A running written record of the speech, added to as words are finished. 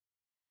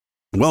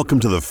Welcome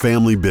to the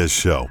Family Biz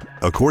Show.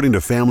 According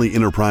to Family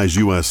Enterprise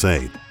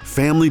USA,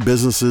 family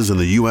businesses in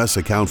the U.S.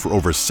 account for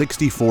over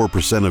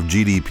 64% of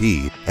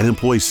GDP and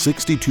employ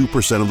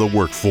 62% of the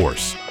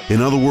workforce. In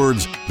other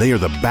words, they are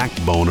the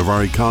backbone of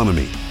our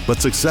economy.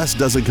 But success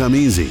doesn't come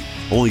easy.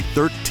 Only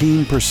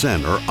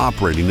 13% are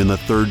operating in the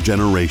third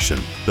generation.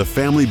 The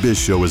Family Biz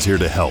Show is here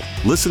to help.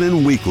 Listen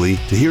in weekly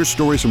to hear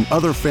stories from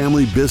other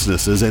family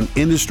businesses and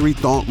industry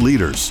thought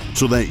leaders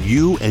so that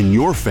you and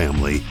your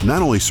family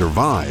not only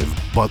survive,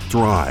 but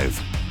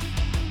thrive.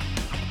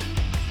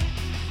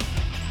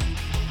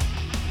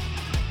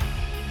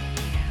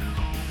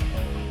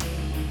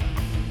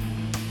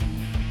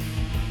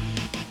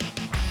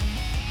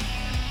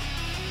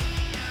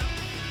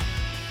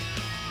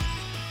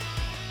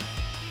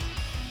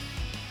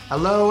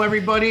 Hello,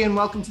 everybody, and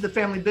welcome to the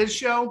Family Biz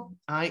Show.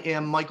 I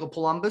am Michael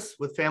Columbus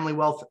with Family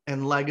Wealth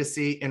and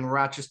Legacy in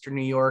Rochester,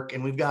 New York,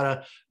 and we've got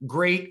a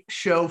great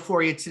show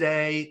for you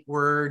today.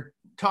 We're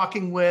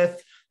talking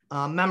with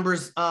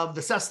members of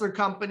the Sessler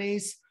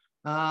companies,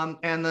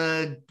 and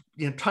the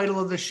title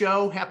of the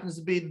show happens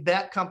to be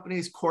that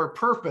company's core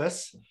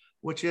purpose,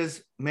 which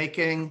is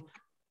making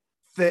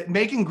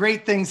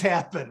great things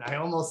happen. I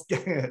almost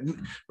get it,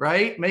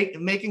 right?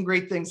 Making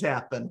great things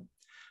happen.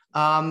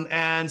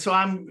 And so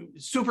I'm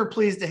super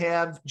pleased to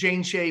have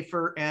Jane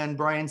Shaffer and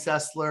Brian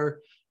Sessler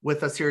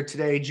with us here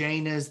today.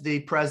 Jane is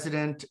the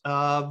president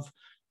of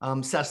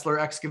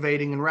Sessler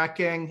Excavating and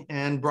Wrecking,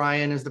 and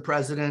Brian is the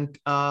president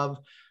of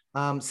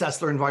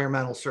Sessler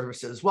Environmental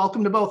Services.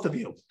 Welcome to both of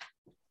you.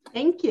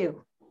 Thank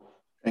you.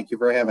 Thank you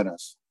for having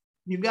us.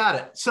 You got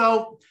it.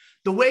 So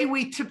the way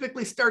we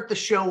typically start the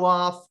show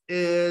off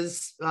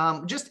is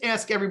just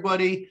ask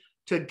everybody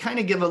to kind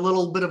of give a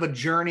little bit of a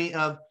journey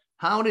of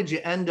how did you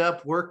end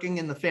up working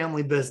in the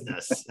family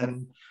business?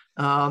 And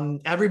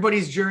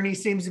everybody's journey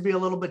seems to be a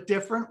little bit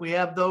different. We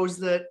have those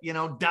that,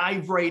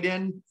 dive right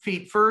in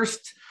feet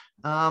first.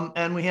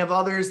 And we have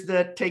others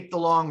that take the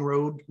long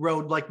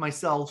road like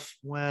myself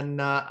when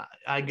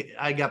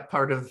I got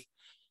part of,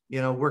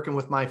 working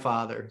with my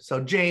father. So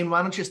Jane,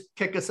 why don't you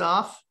kick us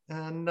off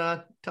and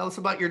tell us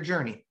about your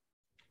journey?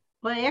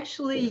 Well,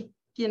 actually,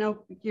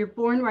 you're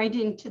born right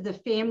into the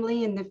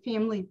family and the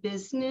family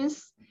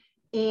business.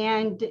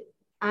 And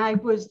I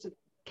was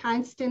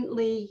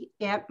constantly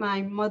at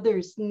my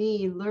mother's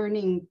knee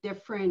learning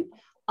different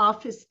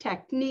office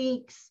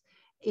techniques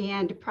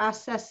and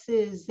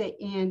processes,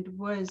 and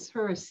was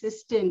her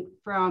assistant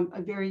from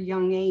a very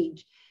young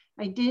age.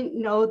 I didn't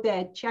know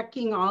that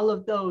checking all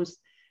of those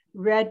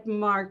red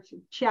marked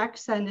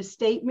checks on the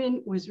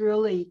statement was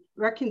really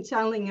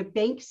reconciling a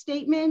bank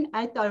statement.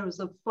 I thought it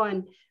was a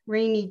fun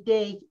rainy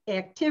day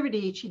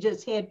activity she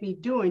just had me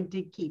doing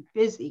to keep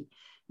busy.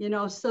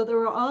 So there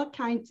were all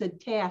kinds of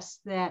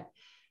tasks that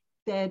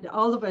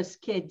all of us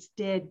kids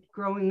did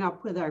growing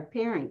up with our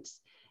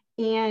parents.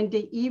 And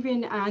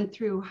even on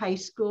through high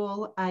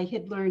school, I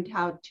had learned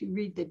how to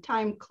read the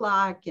time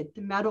clock at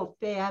the metal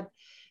fab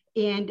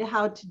and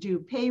how to do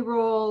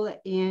payroll,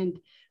 and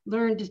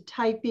learned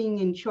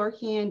typing and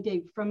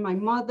shorthanding from my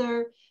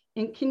mother,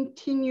 and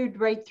continued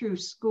right through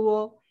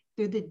school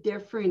through the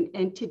different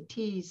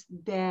entities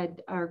that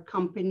our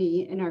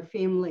company and our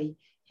family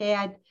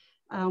had.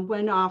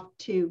 Went off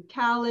to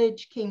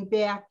college, came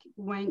back,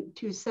 went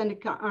to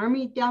Seneca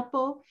Army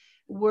Depot,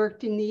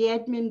 worked in the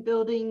admin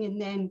building, and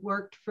then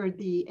worked for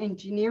the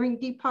engineering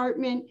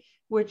department,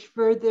 which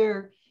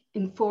further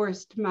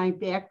enforced my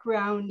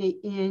background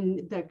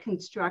in the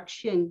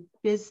construction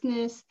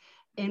business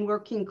and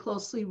working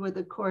closely with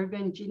the Corps of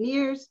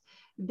Engineers.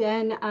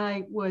 Then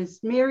I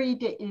was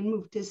married and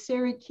moved to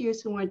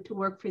Syracuse and went to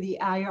work for the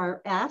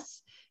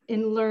IRS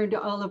and learned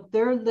all of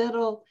their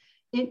little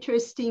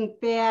interesting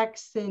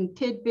facts and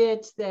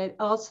tidbits that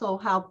also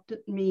helped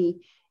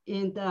me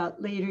in the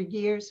later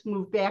years.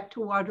 Moved back to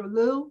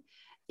Waterloo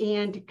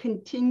and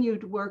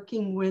continued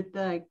working with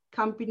the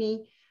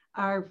company.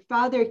 Our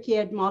father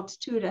had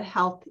multitude of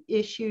health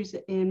issues,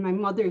 and my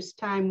mother's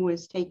time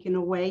was taken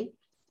away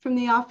from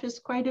the office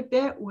quite a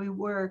bit. We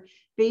were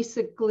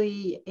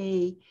basically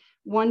a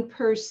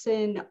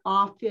one-person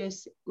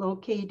office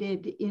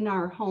located in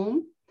our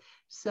home.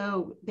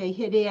 So they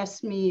had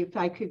asked me if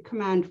I could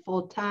come on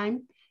full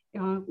time,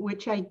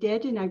 which I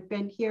did, and I've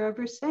been here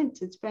ever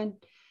since. It's been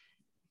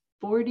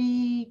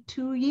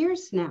 42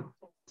 years now.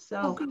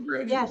 So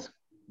yes,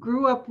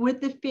 grew up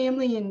with the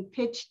family and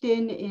pitched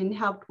in and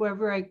helped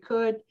wherever I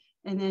could,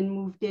 and then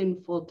moved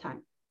in full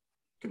time.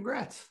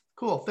 Congrats.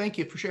 Cool. Thank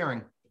you for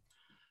sharing.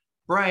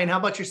 Brian, how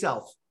about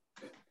yourself?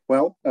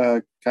 Well,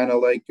 kind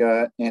of like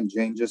Aunt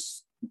Jane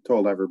just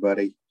told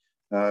everybody,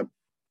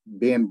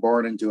 being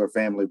born into a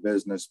family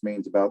business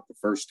means about the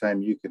first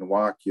time you can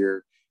walk,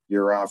 you're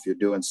off, you're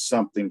doing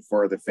something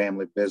for the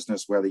family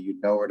business, whether you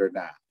know it or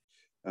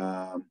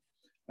not.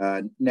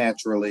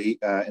 Naturally,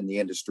 in the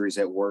industries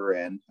that we're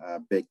in,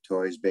 big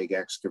toys, big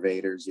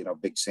excavators,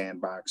 big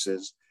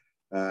sandboxes.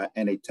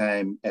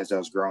 Anytime as I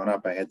was growing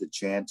up, I had the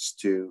chance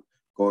to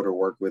go to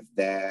work with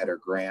dad or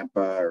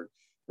grandpa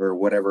or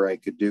whatever I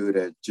could do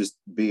to just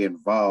be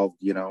involved.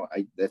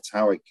 That's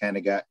how I kind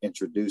of got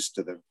introduced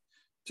to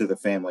to the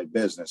family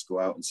business, go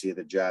out and see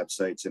the job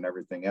sites and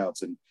everything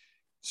else. And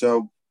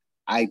so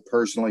I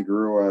personally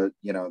grew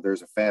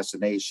there's a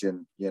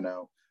fascination,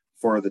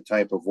 for the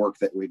type of work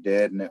that we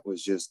did. And it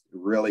was just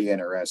really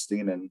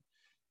interesting.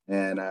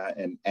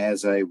 And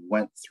as I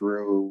went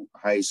through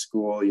high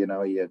school, you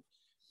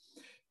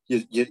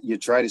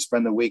try to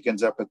spend the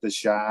weekends up at the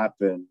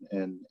shop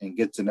and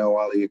get to know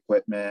all the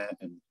equipment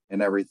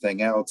and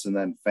everything else. And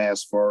then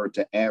fast forward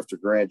to after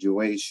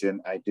graduation,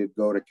 I did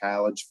go to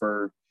college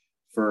for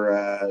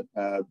a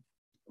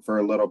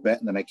little bit,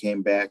 and then I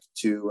came back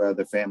to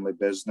the family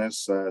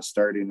business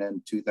starting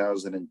in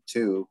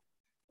 2002,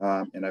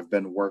 and I've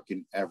been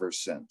working ever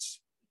since.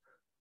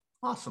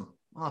 Awesome.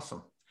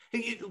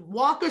 Hey,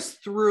 walk us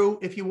through,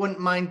 if you wouldn't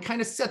mind, kind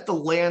of set the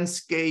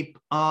landscape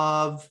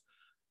of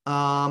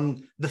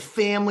the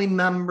family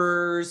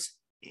members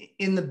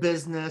in the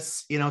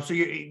business. So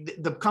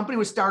the company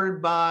was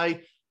started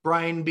by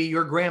Brian B.,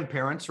 your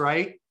grandparents,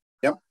 right?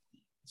 Yep.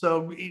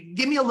 So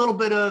give me a little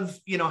bit of,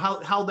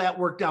 how that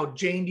worked out.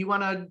 Jane, do you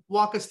want to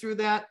walk us through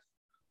that?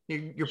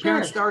 Your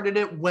parents started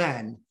it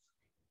when?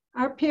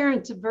 Our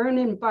parents, Vern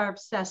and Barb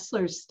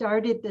Sessler,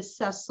 started the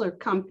Sessler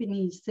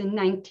companies in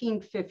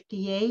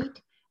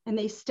 1958, and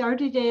they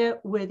started it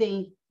with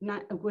a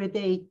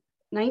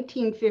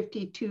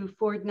 1952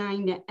 Ford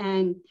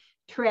 9N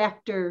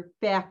tractor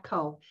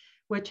backhoe,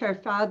 which our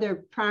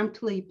father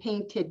promptly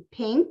painted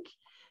pink.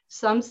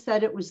 Some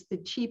said it was the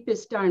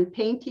cheapest darn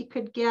paint he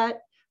could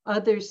get.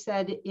 Others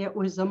said it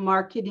was a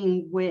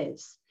marketing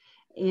whiz.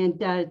 And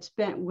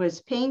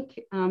was pink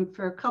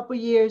for a couple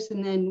years,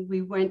 and then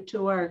we went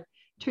to our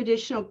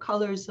traditional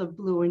colors of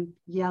blue and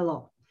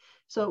yellow.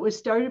 So it was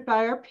started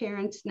by our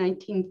parents,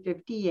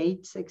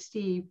 1958,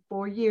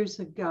 64 years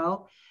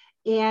ago.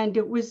 And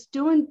it was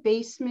doing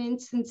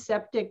basements and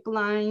septic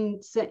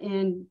lines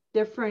and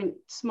different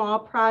small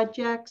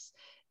projects.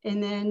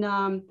 And then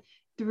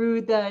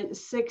through the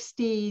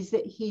 60s,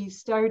 he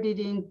started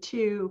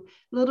into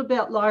a little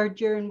bit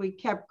larger, and we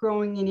kept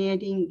growing and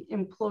adding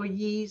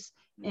employees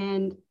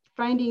and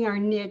finding our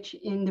niche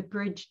in the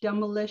bridge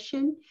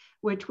demolition,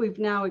 which we've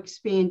now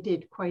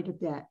expanded quite a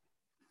bit.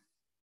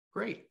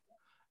 Great.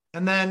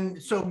 And then,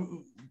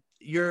 so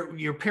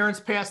your parents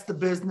passed the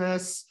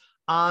business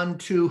on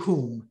to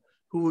whom?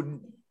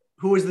 Who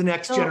is the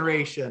next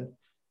generation?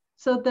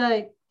 So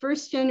the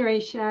first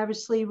generation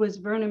obviously was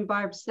Vern and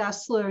Barb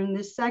Sessler, and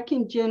the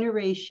second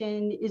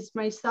generation is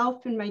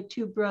myself and my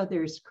two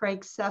brothers,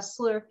 Craig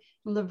Sessler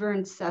and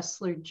Laverne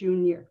Sessler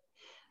Jr.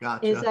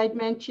 Gotcha. As I'd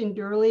mentioned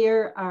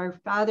earlier, our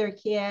father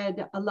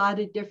had a lot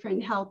of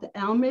different health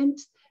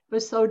ailments,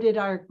 but so did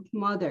our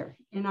mother.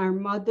 And our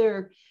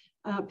mother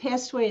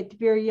passed away at the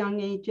very young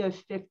age of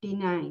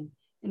 59.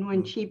 And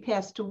when she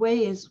passed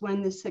away is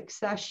when the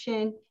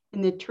succession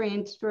and the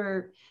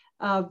transfer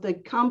of the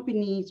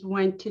companies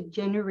went to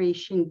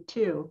generation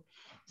 2.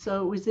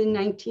 So it was in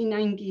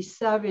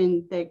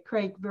 1997 that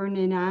Craig, Vern,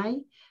 and I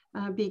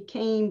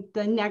became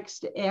the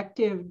next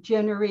active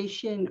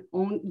generational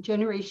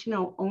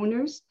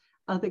owners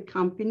of the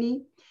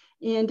company.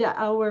 And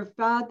our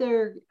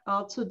father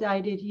also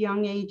died at a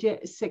young age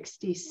at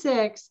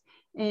 66,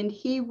 and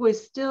he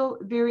was still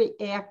very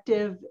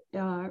active,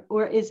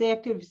 or as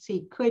active as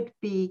he could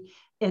be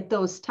at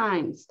those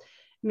times.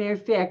 Matter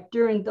of fact,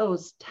 during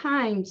those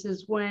times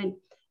is when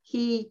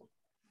he,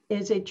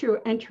 as a true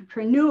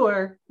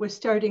entrepreneur, was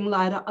starting a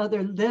lot of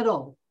other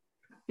little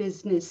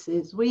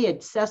businesses. We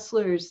had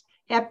Sessler's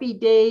Happy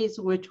Days,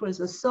 which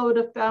was a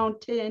soda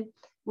fountain.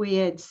 We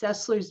had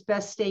Sessler's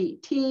Best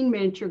 18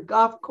 miniature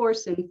golf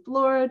course in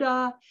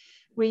Florida.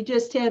 We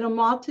just had a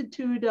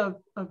multitude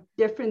of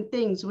different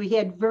things. We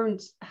had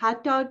Vern's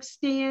hot dog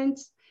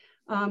stands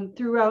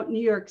throughout New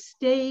York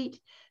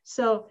State.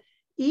 So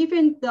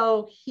even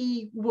though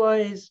he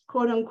was,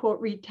 quote unquote,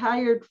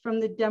 retired from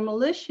the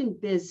demolition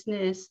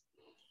business,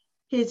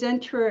 his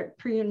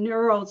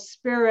entrepreneurial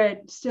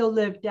spirit still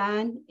lived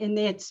on, and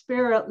that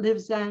spirit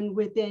lives on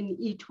within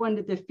each one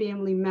of the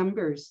family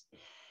members.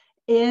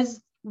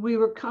 As we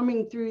were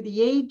coming through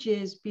the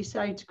ages,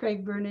 besides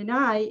Craig, Vern, and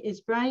I, as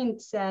Brian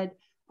said,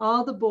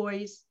 all the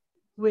boys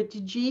with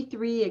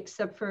G3,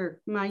 except for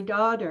my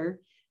daughter,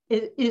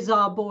 is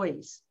all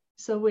boys.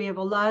 So we have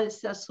a lot of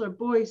Sessler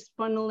boys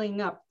funneling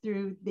up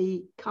through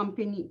the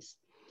companies.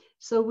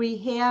 So we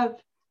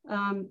have,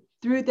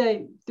 through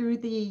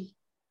the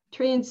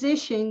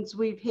transitions,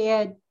 we've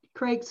had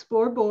Craig's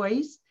 4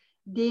 boys,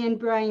 Dan,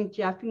 Brian,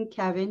 Jeff, and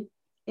Kevin,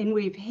 and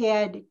we've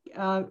had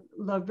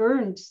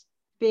Laverne's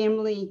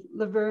family,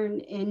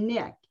 Laverne and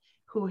Nick,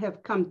 who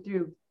have come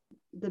through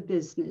the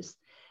business.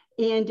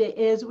 And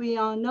as we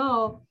all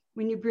know,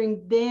 when you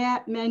bring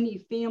that many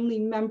family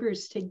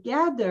members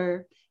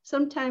together,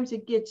 sometimes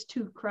it gets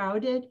too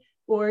crowded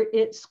or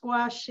it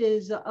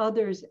squashes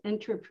others'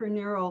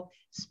 entrepreneurial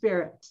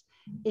spirits.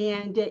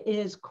 And it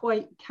is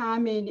quite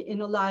common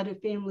in a lot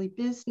of family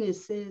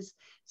businesses.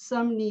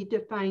 Some need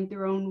to find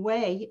their own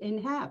way and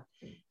have.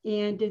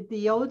 And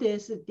the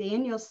oldest,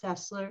 Daniel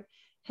Sessler,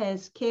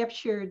 has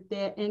captured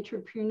that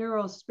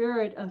entrepreneurial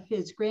spirit of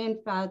his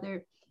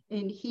grandfather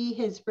and he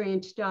has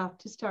branched off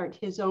to start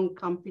his own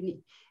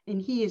company,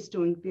 and he is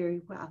doing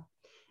very well.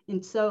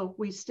 And so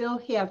we still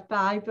have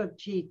 5 of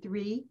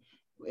G3,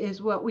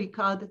 is what we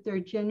call the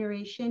 3rd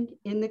generation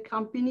in the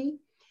company.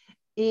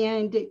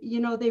 And, you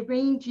know, they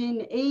range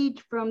in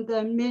age from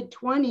the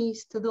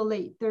mid-20s to the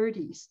late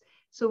 30s.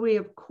 So we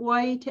have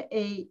quite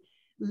a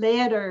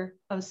ladder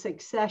of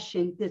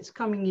succession that's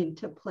coming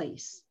into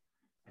place.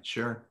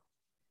 Sure.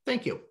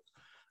 Thank you.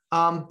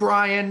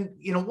 Brian,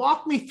 you know,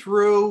 walk me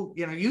through,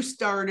 you know, you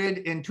started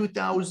in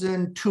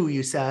 2002,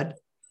 you said.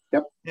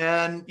 Yep.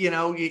 And, you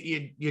know,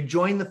 you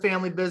joined the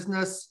family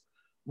business.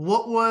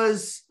 What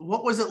was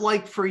it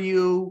like for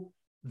you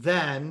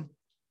then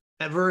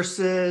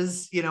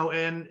versus, you know,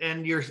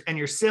 and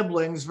your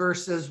siblings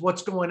versus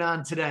what's going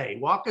on today?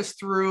 Walk us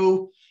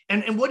through,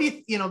 and what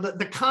do you know,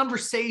 the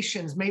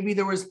conversations, maybe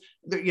there was,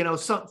 you know,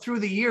 some through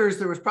the years,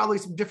 there was probably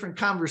some different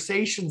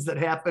conversations that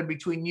happened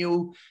between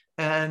you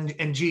and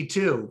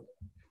G2.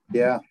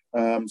 Yeah.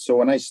 So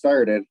when I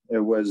started, it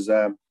was,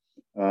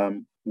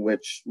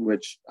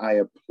 which I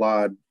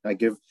applaud. I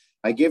give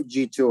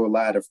G2 a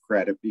lot of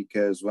credit,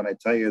 because when I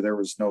tell you there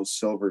was no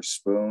silver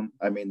spoon,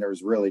 I mean, there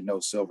was really no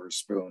silver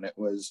spoon.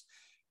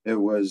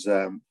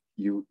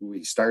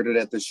 We started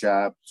at the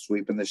shop,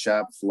 sweeping the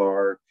shop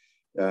floor.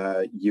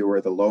 You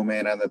were the low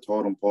man on the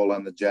totem pole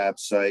on the job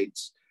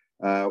sites,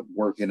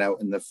 working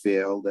out in the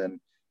field,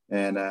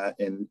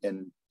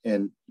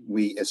 and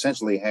we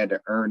essentially had to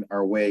earn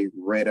our way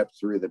right up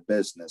through the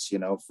business, you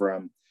know,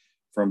 from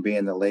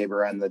being the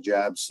labor on the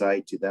job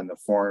site to then the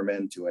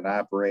foreman to an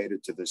operator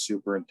to the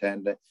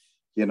superintendent.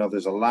 You know,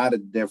 there's a lot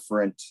of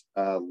different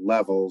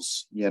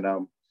levels, you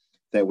know,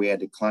 that we had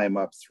to climb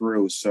up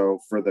through. So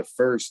for the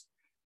first,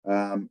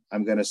 I'm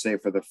going to say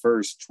for the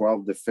first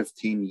 12 to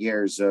 15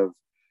 years of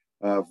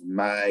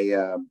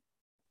my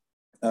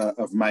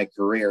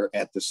career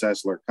at the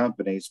Sessler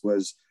companies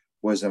was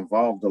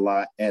involved a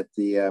lot at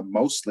the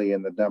mostly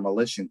in the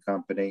demolition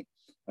company,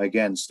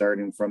 again,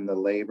 starting from the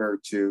labor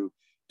to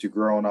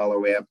growing all the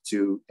way up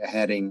to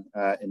heading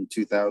in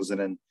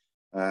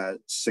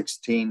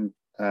 2015,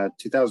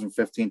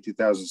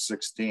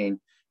 2016,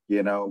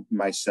 you know,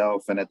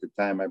 myself, and at the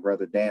time my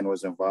brother Dan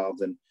was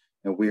involved, and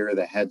we were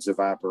the heads of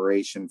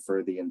operation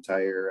for the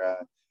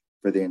entire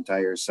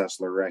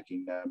Sessler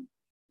wrecking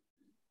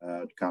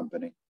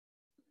company.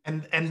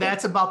 And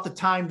that's about the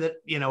time that,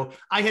 you know,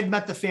 I had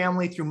met the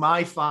family through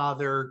my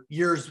father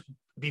years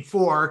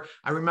before.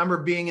 I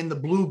remember being in the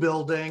blue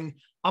building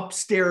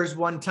upstairs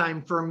one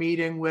time for a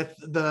meeting with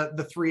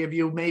the 3 of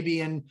you,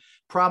 maybe in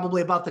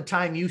probably about the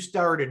time you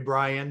started,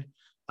 Brian.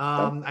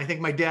 I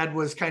think my dad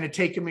was kind of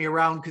taking me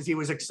around because he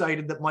was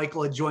excited that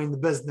Michael had joined the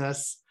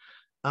business.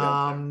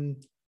 And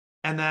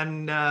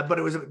then, but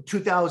it was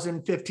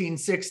 2015,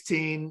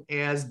 16,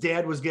 as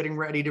Dad was getting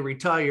ready to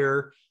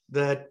retire,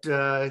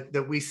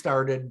 that we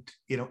started,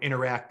 you know,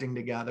 interacting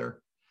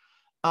together.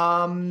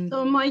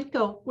 So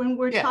Michael, when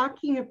we're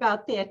talking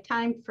about that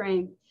time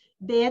frame,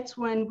 that's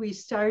when we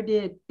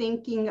started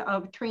thinking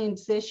of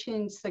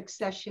transition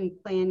succession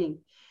planning.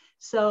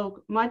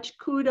 So much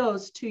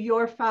kudos to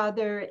your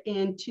father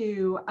and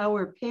to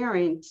our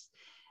parents.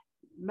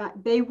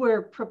 They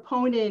were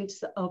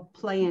proponents of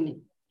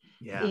planning.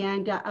 Yeah.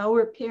 And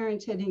our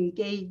parents had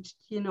engaged,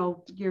 you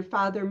know, your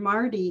father,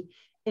 Marty,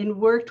 and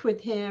worked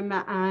with him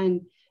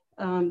on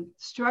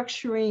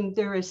structuring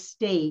their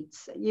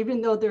estates.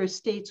 Even though their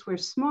estates were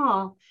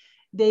small,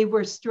 they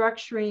were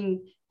structuring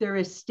their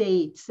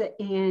estates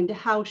and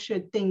how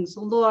should things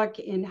look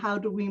and how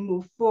do we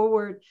move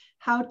forward?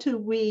 How do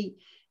we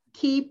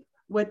keep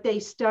what they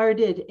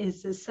started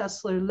as the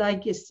Sessler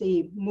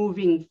legacy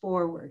moving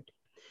forward?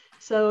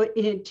 So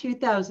in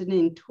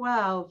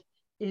 2012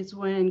 is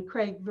when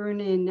Craig,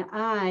 Vernon, and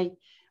I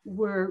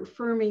were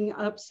firming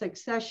up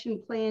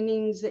succession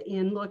plannings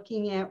and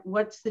looking at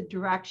what's the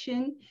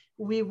direction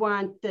we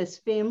want this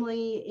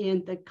family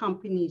and the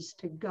companies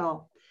to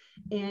go.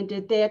 And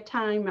at that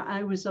time,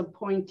 I was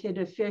appointed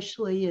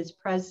officially as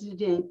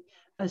president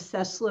of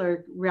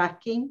Sessler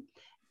Wrecking,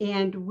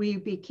 and we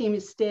became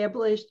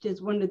established as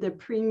one of the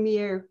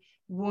premier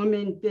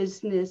woman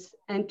business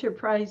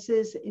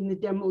enterprises in the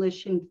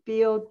demolition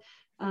field,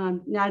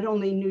 not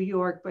only New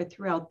York, but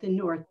throughout the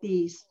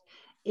Northeast.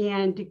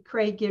 And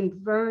Craig and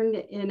Vern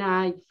and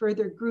I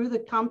further grew the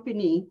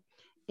company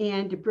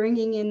and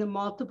bringing in the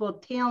multiple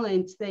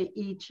talents that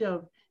each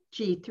of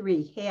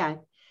G3 had.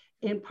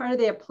 And part of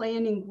that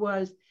planning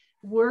was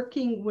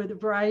working with a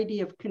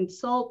variety of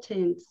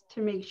consultants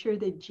to make sure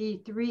that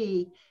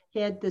G3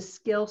 had the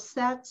skill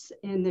sets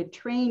and the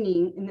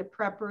training and the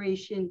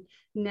preparation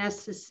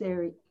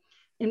necessary.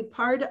 And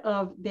part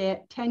of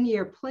that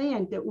 10-year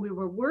plan that we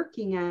were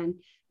working on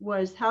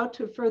was how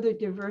to further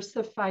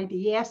diversify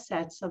the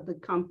assets of the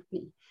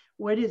company.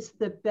 What is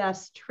the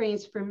best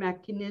transfer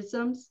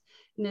mechanisms?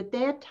 And at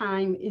that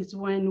time is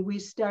when we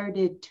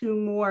started 2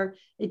 more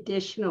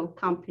additional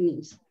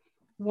companies.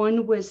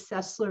 One was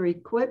Sessler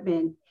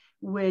Equipment,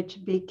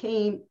 which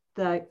became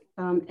the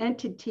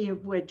entity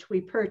of which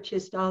we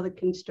purchased all the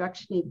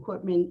construction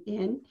equipment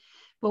in.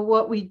 But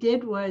what we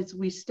did was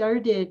we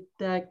started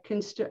the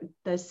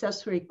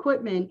Sessler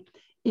equipment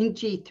in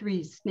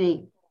G3's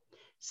name.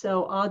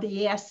 So all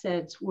the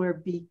assets were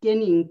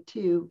beginning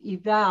to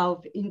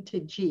evolve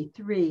into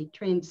G3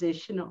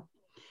 transitional.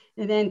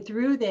 And then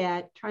through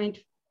that, trying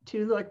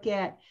to look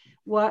at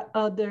what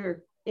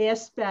other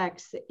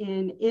aspects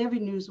and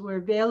avenues were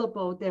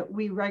available that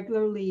we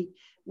regularly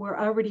were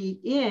already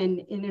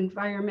in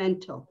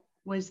environmental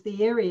was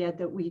the area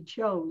that we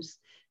chose.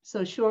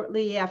 So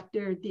shortly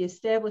after the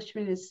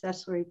establishment of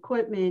Sessler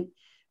equipment,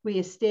 we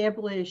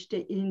established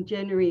in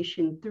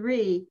Generation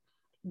 3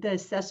 the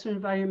Sessler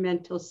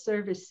Environmental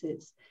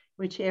Services,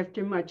 which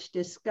after much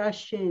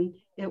discussion,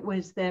 it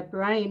was that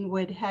Brian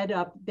would head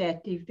up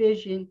that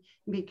division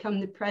and become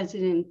the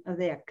president of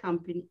that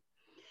company.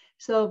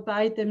 So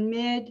by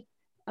the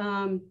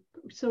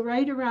so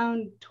right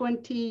around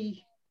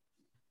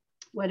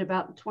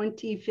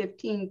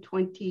 2015,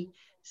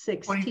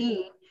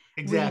 2016,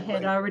 exactly. We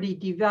had already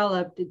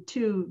developed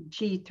 2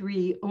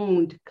 G3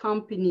 owned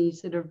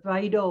companies that are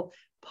vital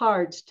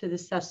parts to the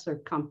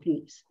Sessler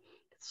companies.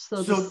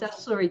 So the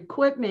Sessler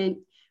equipment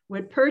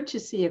would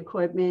purchase the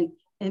equipment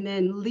and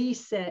then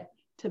lease it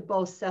to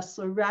both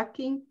Sessler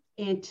Wrecking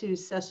and to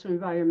Sessler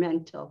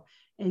Environmental.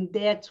 And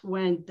that's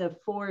when the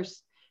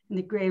force and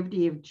the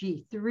gravity of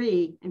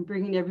G3 and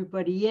bringing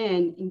everybody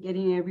in and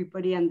getting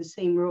everybody on the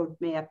same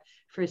roadmap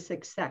for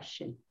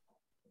succession.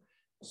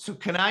 So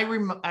can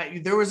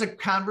there was a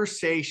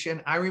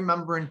conversation, I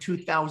remember in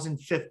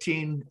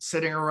 2015,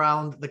 sitting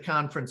around the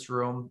conference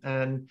room,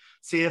 and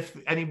see if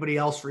anybody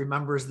else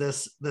remembers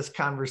this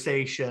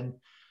conversation.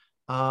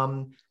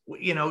 And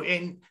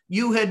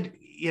you had,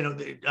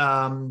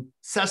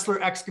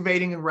 Sessler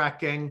Excavating and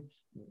Wrecking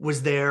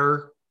was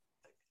there.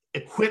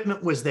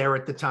 Equipment was there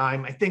at the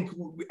time. I think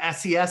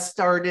SES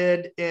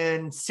started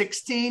in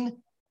 16.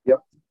 Yep.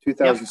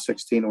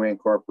 2016 we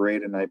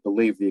incorporated, and I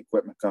believe the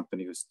equipment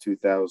company was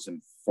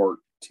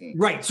 2014.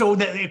 Right. So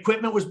the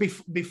equipment was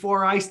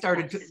before I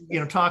started,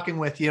 talking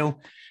with you.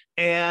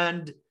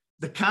 And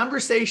the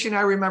conversation I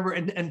remember,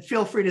 and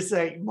feel free to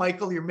say,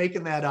 Michael, you're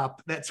making that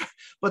up.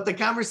 But the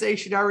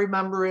conversation I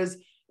remember is,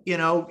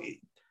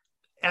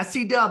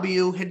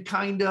 SEW had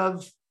kind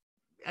of,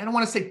 I don't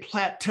want to say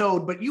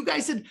plateaued, but you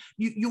guys had,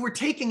 you were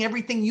taking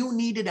everything you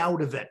needed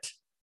out of it.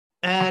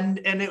 And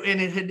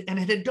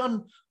it had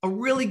done a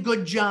really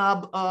good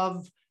job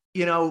of,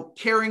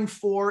 caring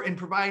for and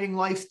providing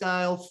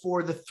lifestyle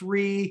for the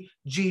 3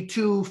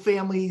 G2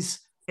 families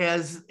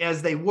as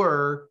they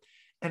were.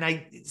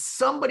 And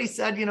somebody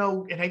said,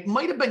 and it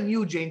might've been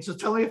you, Jane. So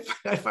tell me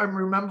if I'm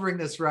remembering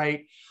this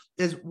right,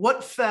 is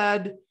what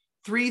fed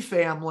 3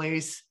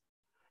 families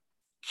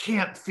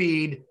can't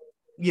feed,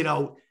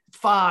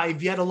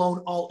 5, yet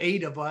alone all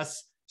 8 of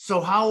us. So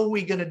how are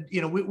we going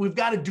to, we've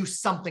got to do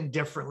something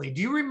differently.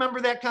 Do you remember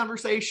that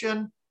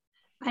conversation?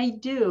 I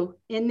do.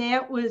 And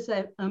that was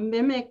a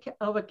mimic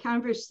of a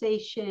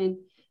conversation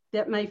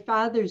that my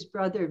father's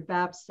brother,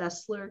 Bob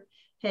Sessler,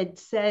 had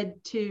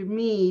said to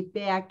me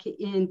back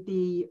in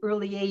the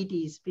early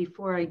 80s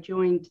before I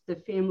joined the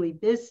family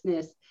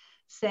business,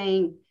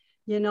 saying,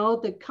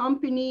 the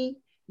company,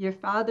 your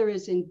father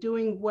isn't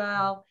doing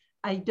well.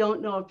 I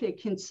don't know if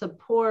it can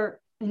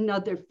support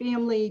another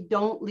family.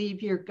 Don't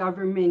leave your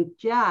government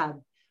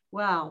job.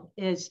 Wow,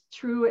 as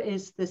true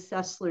as the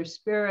Sessler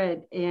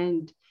spirit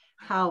and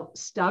how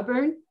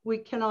stubborn we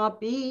can all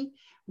be,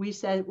 we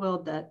said,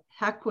 well, the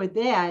heck with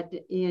that,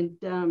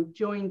 and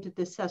joined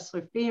the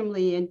Sessler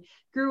family and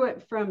grew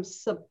it from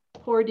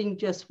supporting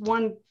just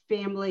one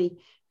family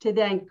to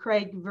then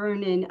Craig,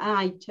 Vernon,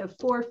 I to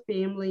 4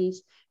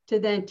 families, to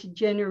then to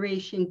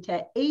generation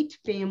to 8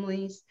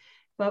 families.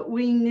 But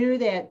we knew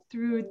that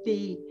through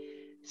the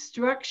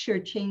structure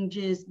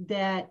changes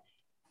that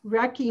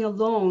wrecking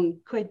alone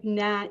could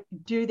not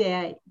do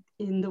that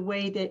in the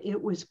way that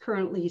it was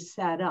currently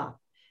set up.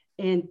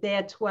 And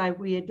that's why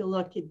we had to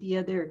look at the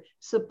other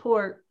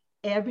support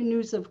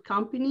avenues of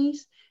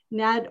companies,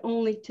 not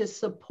only to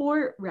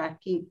support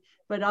wrecking,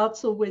 but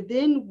also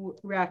within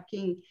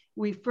wrecking,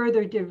 we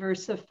further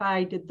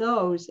diversified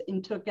those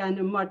and took on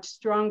a much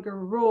stronger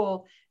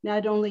role,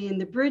 not only in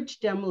the bridge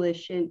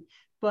demolition,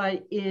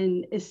 but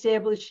in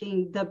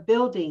establishing the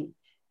building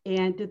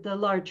and the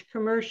large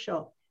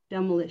commercial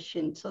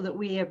demolition, so that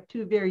we have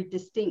 2 very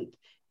distinct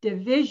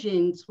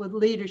divisions with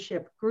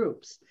leadership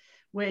groups,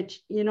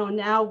 which,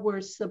 now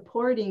we're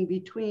supporting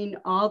between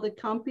all the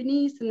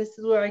companies. And this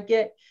is where I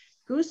get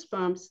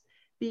goosebumps.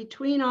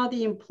 Between all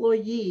the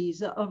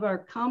employees of our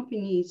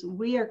companies,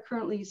 we are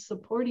currently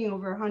supporting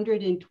over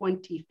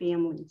 120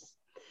 families.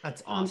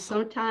 That's awesome.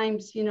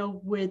 Sometimes,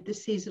 with the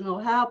seasonal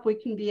help, we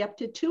can be up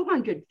to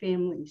 200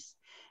 families.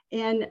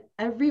 And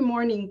every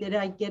morning that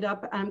I get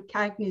up, I'm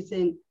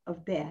cognizant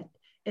of that.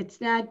 It's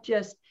not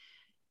just,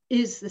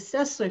 is the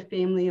Sessler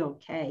family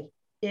okay?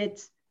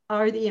 It's,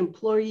 are the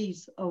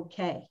employees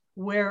okay?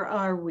 Where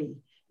are we?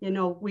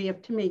 We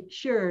have to make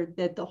sure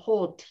that the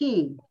whole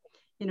team,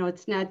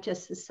 it's not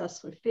just the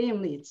Sessler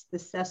family, it's the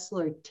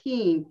Sessler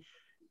team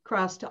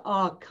across to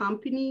all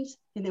companies.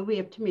 And then we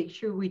have to make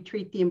sure we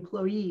treat the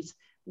employees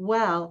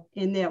well,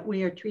 and that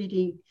we are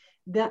treating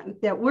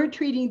that we're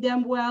treating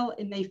them well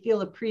and they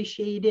feel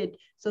appreciated,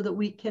 so that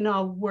we can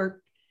all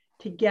work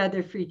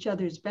together for each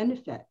other's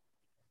benefit.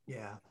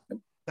 Yeah,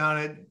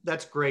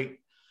 that's great.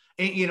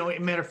 And, you know, as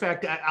a matter of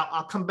fact,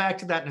 I'll come back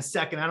to that in a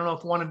second. I don't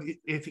know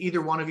if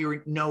either one of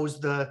you knows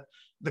the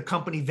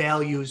company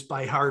values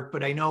by heart,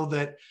 but I know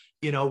that,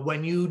 you know,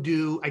 when you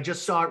do, I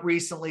just saw it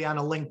recently on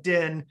a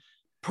LinkedIn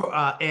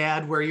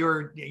ad where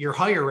you're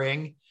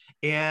hiring,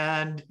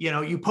 and, you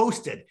know, you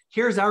posted,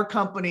 here's our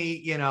company,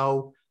 you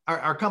know,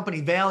 our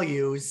company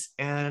values.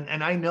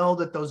 And I know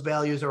that those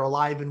values are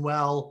alive and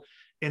well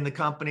in the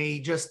company.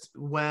 Just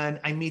when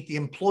I meet the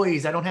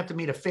employees, I don't have to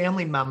meet a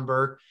family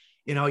member.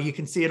 You know, you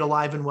can see it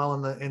alive and well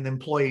in the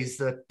employees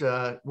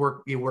that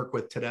you work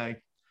with today.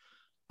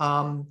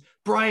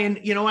 Brian,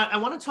 you know, I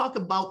want to talk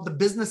about the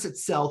business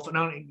itself, and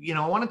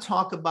I want to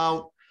talk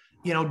about,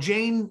 you know,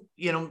 Jane,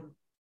 you know,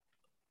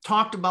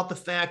 talked about the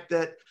fact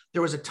that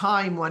there was a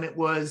time when it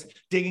was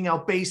digging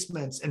out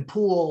basements and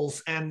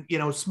pools and, you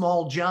know,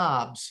 small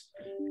jobs.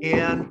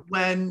 And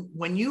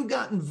when you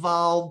got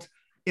involved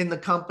in the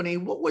company,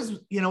 what were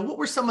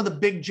some of the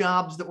big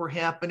jobs that were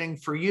happening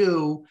for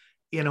you,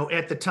 you know,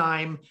 at the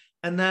time?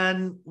 And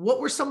then what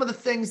were some of the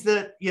things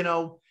that, you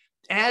know,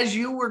 as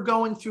you were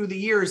going through the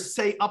years,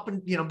 say up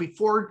and, you know,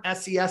 before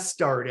SES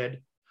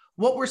started,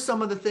 what were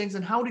some of the things,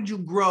 and how did you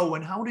grow,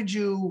 and how did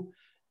you,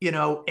 you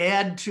know,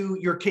 add to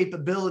your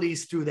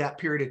capabilities through that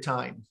period of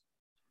time?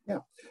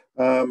 Yeah.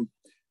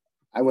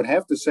 I would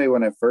have to say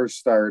when I first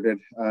started,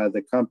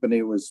 the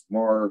company was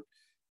more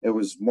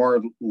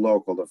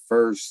local. The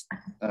first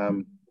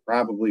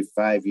probably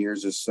 5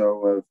 years or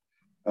so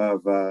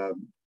of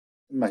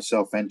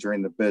myself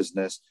entering the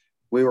business,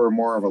 we were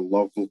more of a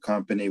local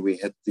company. We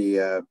hit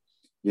the,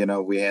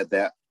 we had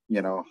that,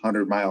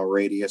 100-mile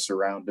radius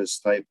around us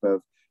type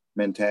of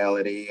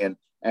mentality. And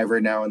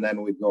every now and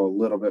then we'd go a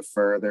little bit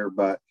further.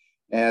 But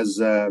as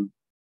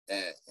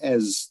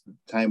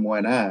time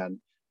went on,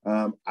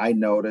 I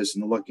noticed,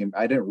 and looking,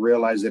 I didn't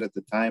realize it at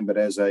the time, but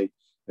as I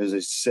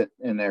sit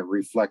and I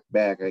reflect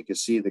back, I could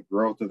see the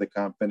growth of the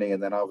company.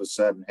 And then all of a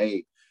sudden,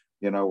 hey,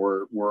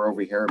 we're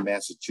over here in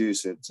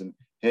Massachusetts, and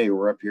hey,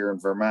 we're up here in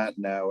Vermont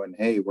now, and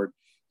hey,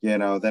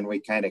 then we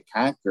kind of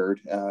conquered,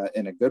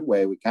 in a good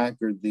way, we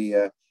conquered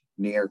the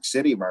New York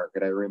City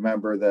market. I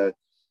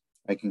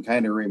can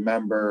kind of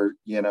remember,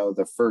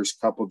 the first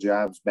couple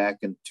jobs back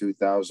in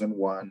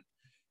 2001.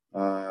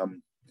 I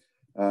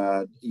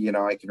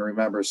can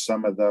remember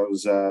some of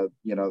those,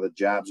 the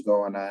jobs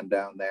going on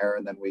down there,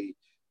 and then we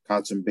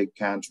caught some big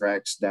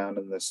contracts down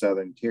in the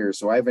southern tier.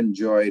 So I've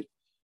enjoyed,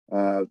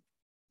 the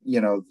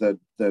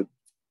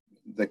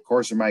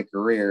course of my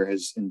career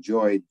has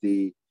enjoyed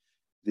the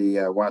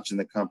watching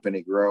the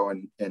company grow,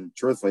 and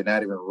truthfully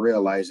not even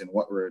realizing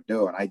what we were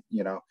doing.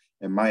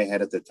 In my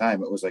head at the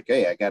time, it was like,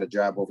 hey, I got a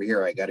job over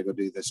here, I got to go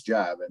do this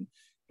job.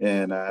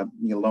 And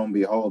lo and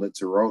behold,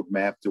 it's a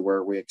roadmap to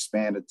where we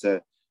expanded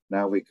to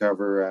now we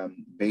cover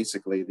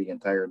basically the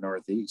entire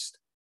Northeast.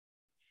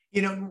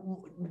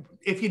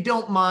 If you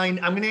don't mind,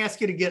 I'm going to ask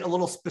you to get a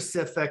little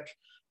specific,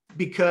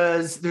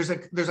 because there's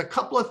a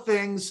couple of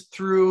things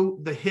through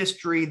the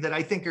history that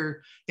I think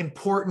are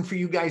important for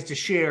you guys to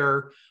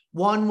share.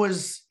 One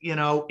was,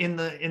 in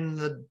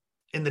the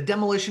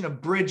demolition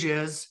of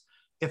bridges,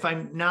 if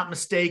I'm not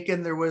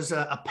mistaken, there was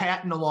a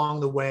patent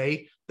along the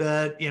way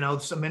that,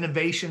 some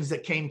innovations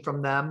that came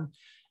from them.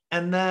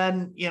 And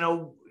then,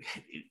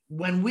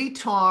 when we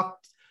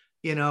talked,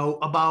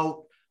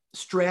 about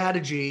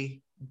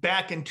strategy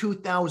back in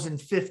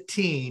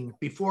 2015,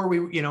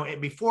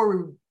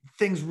 before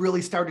things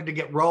really started to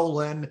get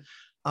rolling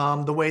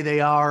the way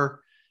they are.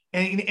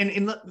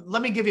 And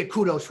let me give you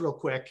kudos real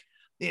quick.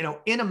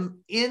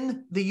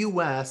 In the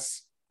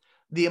US,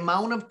 the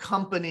amount of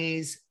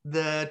companies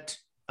that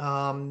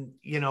do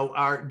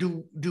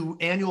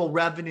annual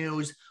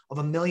revenues of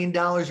 $1 million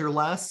or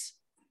less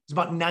is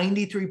about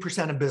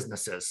 93% of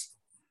businesses.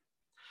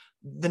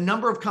 The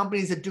number of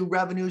companies that do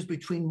revenues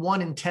between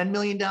 $1 and $10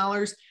 million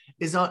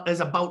is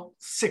about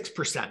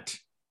 6%.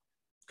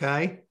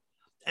 Okay.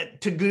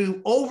 To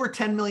do over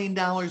 $10 million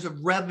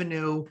of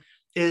revenue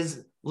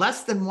is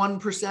less than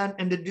 1%.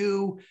 And to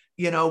do,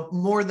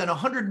 more than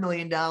 $100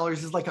 million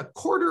is like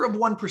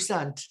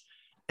 1/4%.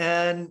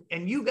 And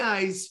you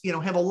guys,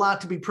 have a lot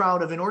to be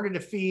proud of in order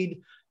to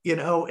feed,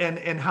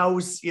 and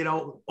house,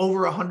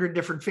 over 100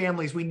 different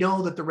families. We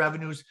know that the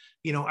revenues,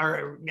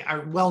 are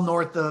well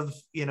north of,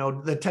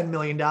 the $10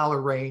 million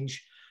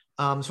range.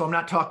 So I'm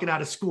not talking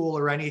out of school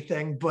or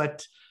anything,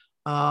 but,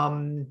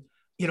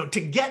 to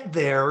get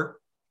there,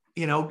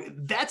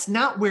 that's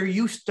not where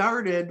you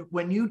started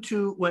when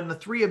the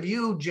three of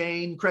you,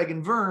 Jane, Craig,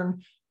 and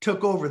Vern,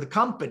 took over the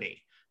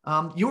company.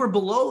 You were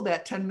below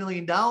that $10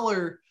 million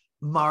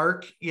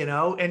mark,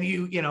 and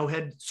you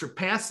had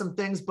surpassed some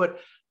things,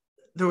 but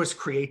there was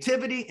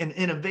creativity and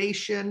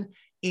innovation.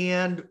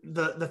 And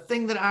the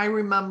thing that I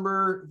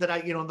remember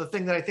the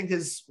thing that I think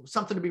is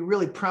something to be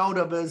really proud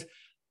of is,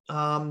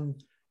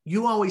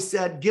 you always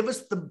said, give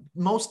us the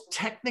most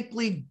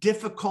technically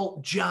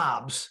difficult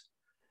jobs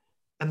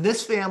and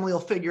this family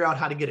will figure out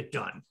how to get it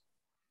done.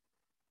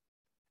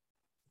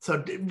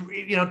 So,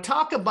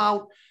 talk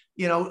about,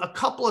 a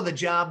couple of the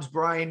jobs,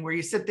 Brian, where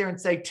you sit there and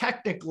say,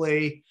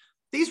 technically,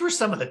 these were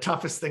some of the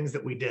toughest things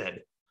that we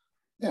did.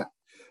 Yeah.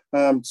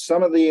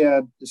 Some of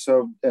the,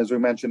 so as we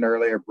mentioned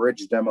earlier,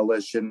 bridge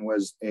demolition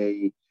was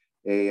a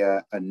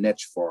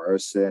niche for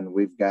us. And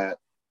we've got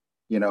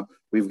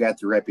the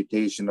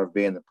reputation of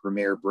being the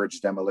premier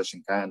bridge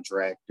demolition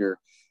contractor,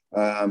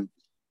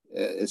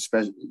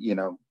 especially,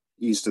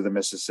 east of the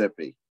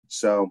Mississippi.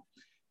 So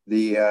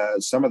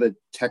some of the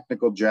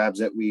technical jobs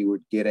that we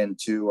would get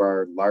into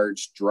are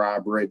large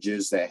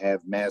drawbridges that have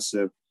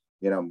massive,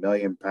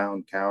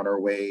 1,000,000-pound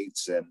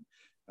counterweights, and,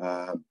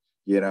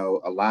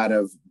 a lot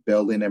of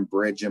building and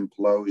bridge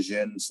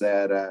implosions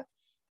that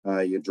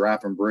you're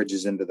dropping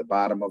bridges into the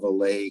bottom of a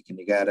lake, and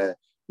you got to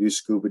use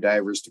scuba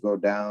divers to go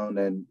down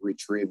and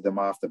retrieve them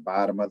off the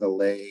bottom of the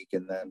lake.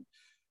 And then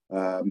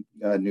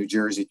New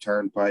Jersey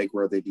Turnpike,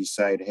 where they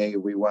decide, hey,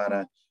 we want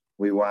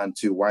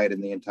to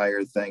widen the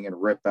entire thing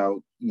and rip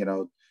out,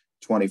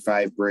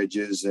 25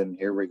 bridges. And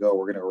here we go.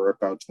 We're going to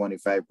rip out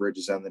 25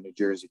 bridges on the New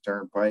Jersey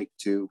Turnpike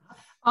to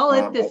all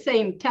at the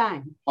same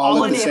time.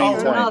 All at the same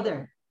time.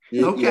 Another.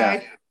 Okay.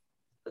 Yeah.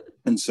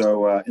 And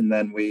so, and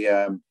then we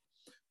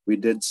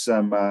did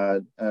some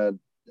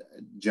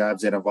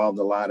jobs that involved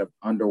a lot of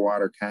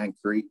underwater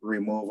concrete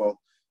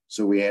removal.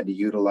 So we had to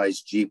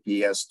utilize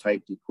GPS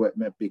typed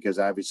equipment because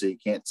obviously you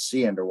can't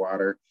see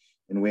underwater,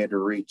 and we had to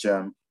reach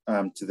to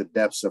the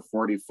depths of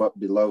 40 foot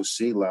below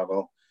sea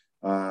level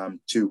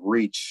to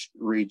reach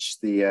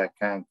the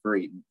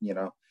concrete,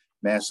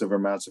 massive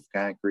amounts of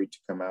concrete to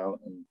come out.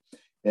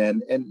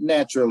 And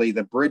naturally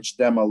the bridge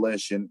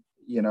demolition,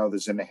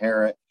 there's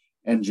inherent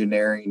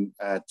engineering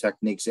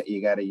techniques that you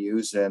got to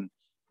use. And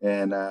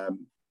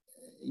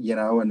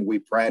we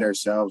pride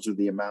ourselves with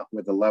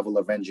the level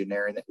of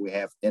engineering that we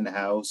have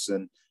in-house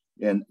and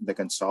the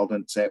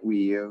consultants that we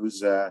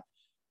use.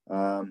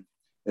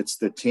 It's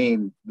the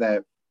team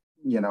that,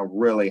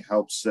 really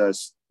helps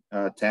us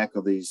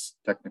tackle these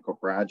technical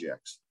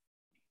projects.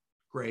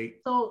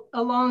 Great. So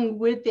along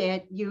with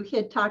that, you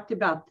had talked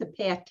about the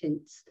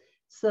patents.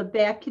 So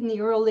back in the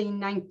early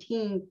around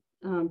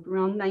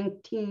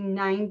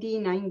 1990,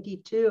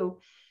 92,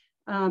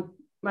 our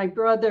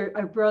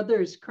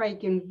brothers,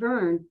 Craig and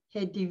Vern,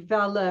 had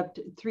developed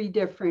 3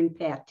 different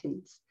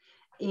patents.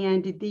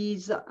 And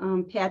these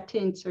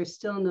patents are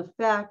still in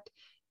effect.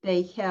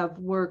 They have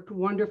worked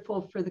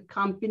wonderful for the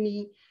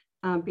company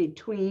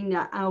between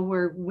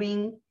our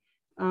wing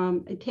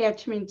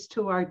attachments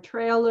to our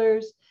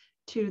trailers,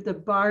 to the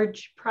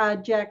barge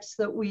projects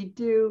that we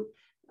do,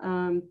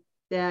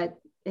 that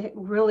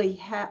really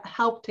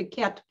helped to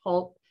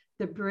catapult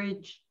the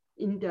bridge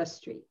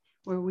industry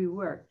where we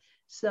were.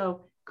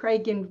 So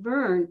Craig and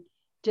Vern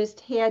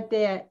just had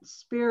that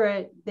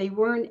spirit. They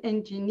weren't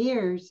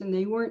engineers and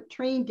they weren't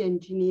trained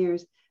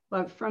engineers,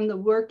 but from the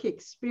work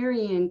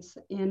experience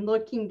and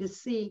looking to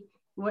see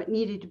what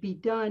needed to be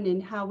done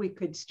and how we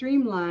could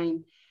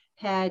streamline,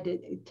 had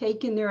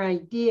taken their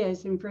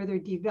ideas and further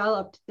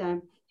developed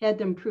them, had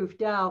them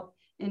proved out,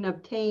 and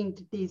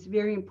obtained these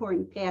very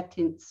important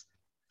patents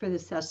for the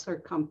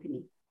Sessler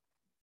company.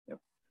 Yep.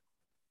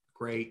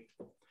 Great.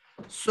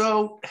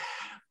 So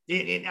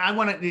I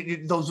want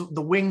to,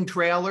 the wing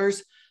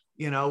trailers,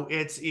 you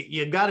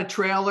got a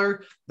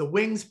trailer, the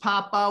wings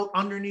pop out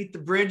underneath the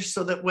bridge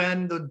so that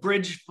when the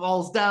bridge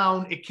falls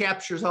down, it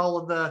captures all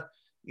of the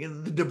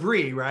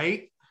debris,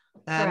 right?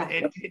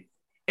 And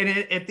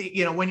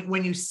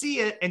when you see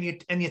it and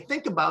you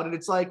think about it,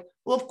 it's like,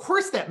 well, of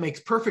course that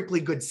makes perfectly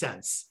good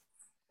sense.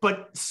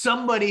 But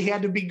somebody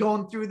had to be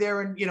going through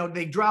there and,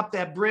 they drop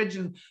that bridge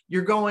and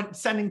you're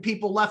sending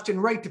people left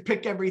and right to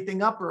pick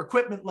everything up, or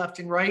equipment left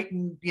and right.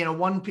 And,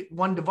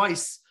 one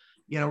device,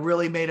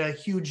 really made a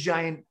huge,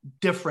 giant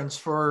difference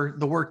for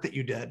the work that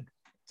you did.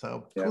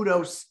 So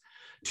kudos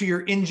to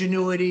your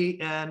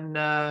ingenuity and,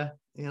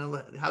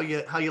 how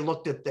you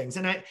looked at things.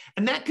 And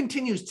that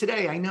continues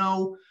today. I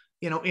know,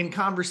 in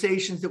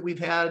conversations that we've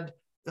had,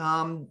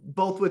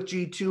 both with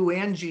G2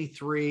 and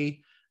G3,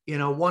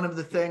 one of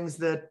the things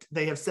that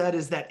they have said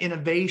is that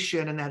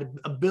innovation and that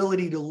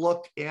ability to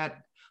look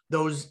at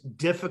those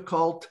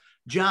difficult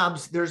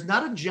jobs. There's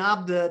not a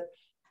job that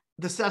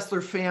the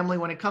Sessler family,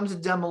 when it comes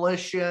to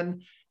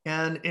demolition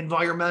and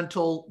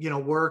environmental,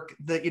 work,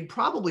 that you'd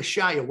probably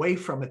shy away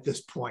from at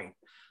this point.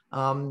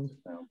 I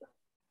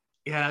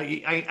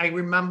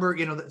remember,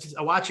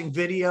 watching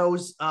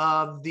videos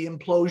of the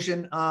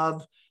implosion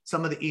of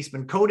some of the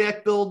Eastman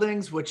Kodak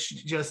buildings,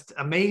 which just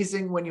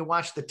amazing when you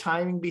watch the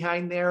timing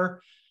behind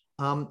there.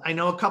 I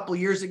know a couple of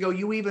years ago,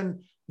 you even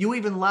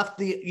left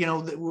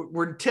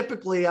we're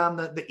typically on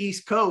the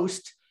East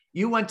Coast.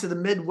 You went to the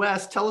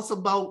Midwest. Tell us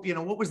about,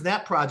 what was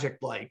that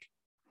project like?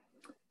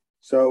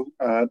 So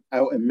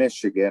out in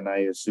Michigan, I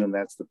assume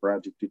that's the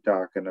project you're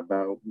talking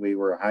about. We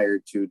were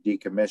hired to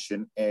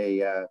decommission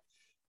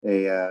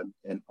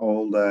an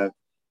old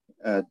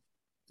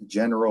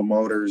General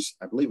Motors,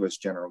 I believe it was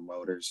General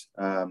Motors,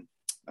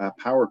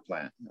 power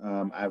plant.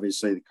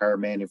 Obviously, the car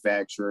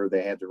manufacturer,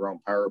 they had their own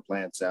power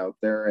plants out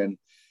there, and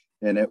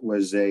it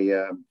was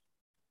a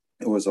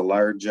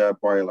large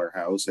boiler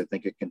house. I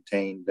think it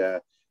contained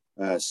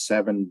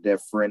 7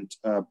 different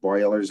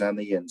boilers on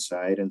the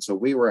inside, and so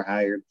we were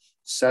hired.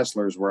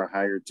 Sesslers were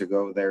hired to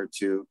go there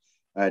to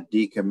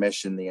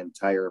decommission the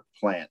entire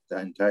plant, the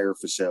entire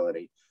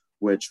facility,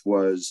 which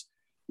was,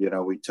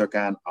 we took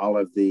on all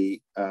of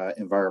the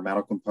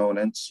environmental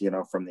components,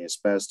 from the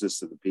asbestos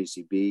to the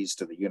PCBs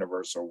to the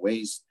universal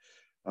waste.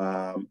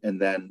 And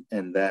then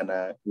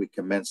we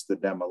commenced the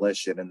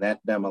demolition, and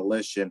that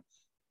demolition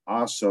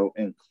also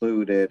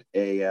included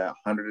a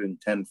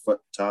 110-foot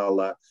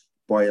tall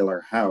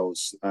boiler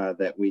house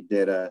that we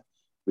didn't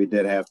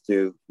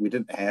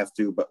have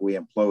to, but we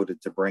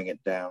imploded to bring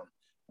it down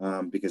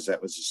because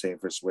that was the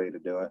safest way to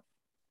do it.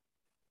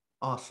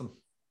 Awesome.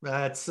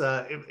 That's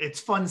it's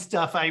fun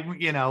stuff.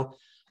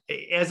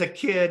 As a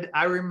kid,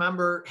 I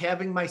remember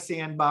having my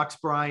sandbox,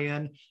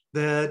 Brian,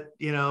 that,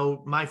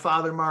 my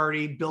father,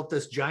 Marty, built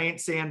this giant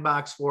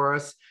sandbox for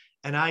us,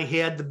 and I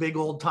had the big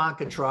old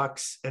Tonka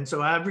trucks. And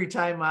so every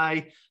time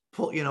I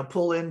pull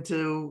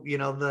into,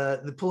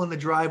 pull in the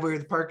driveway or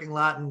the parking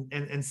lot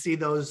and see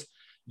those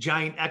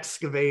giant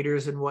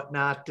excavators and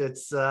whatnot,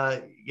 it's,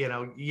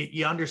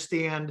 you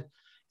understand.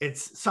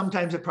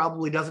 Sometimes it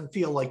probably doesn't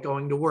feel like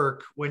going to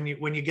work when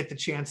you get the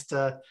chance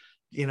to,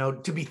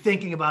 to be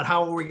thinking about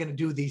how are we going to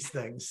do these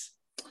things.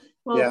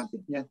 Well,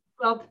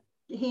 Well,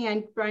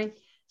 Brian.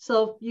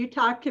 So you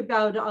talked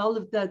about all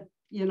of the,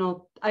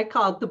 I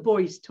call it the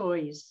boys'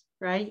 toys,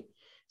 right?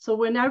 So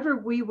whenever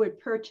we would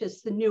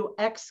purchase the new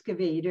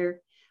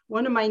excavator,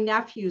 one of my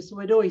nephews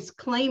would always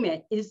claim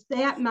it. Is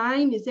that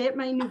mine? Is that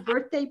my new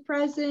birthday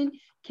present?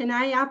 Can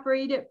I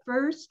operate it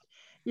first?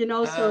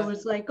 So it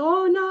was like,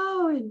 oh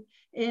no.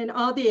 And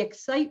all the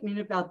excitement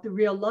about the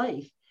real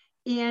life.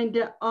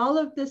 And all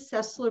of the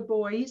Sessler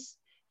boys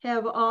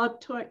have all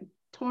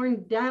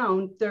torn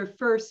down their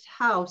first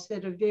house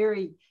at a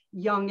very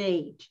young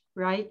age,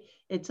 right?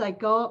 It's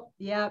like, oh,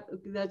 yeah,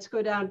 let's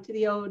go down to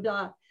the old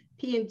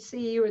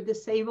PNC or the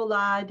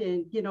Save-A-Lot,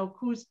 and,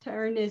 whose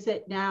turn is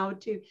it now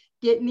to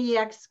get in the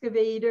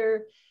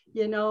excavator?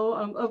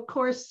 Of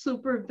course,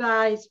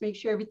 supervise, make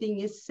sure everything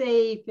is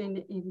safe and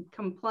in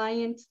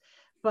compliance.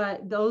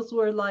 But those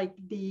were like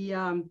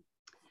the,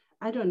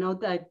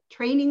 the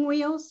training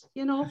wheels,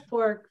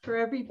 for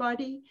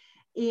everybody.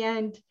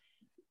 And,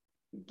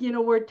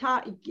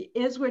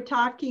 as we're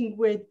talking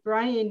with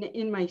Brian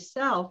and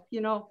myself,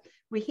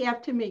 we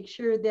have to make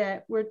sure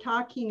that we're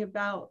talking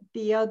about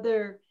the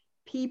other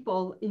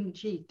people in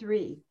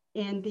G3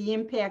 and the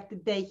impact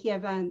that they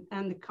have on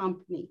the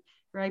company.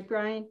 Right,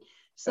 Brian?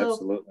 So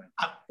absolutely.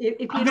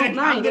 If you don't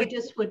mind,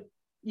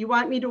 you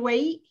want me to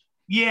wait?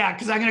 Yeah,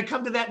 because I'm going to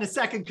come to that in a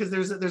second, because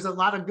there's a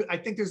lot of, I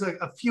think there's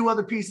a few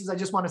other pieces I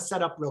just want to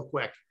set up real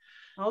quick.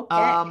 Okay.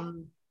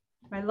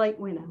 My light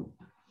went out.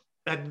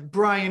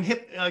 Brian,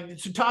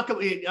 to talk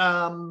about,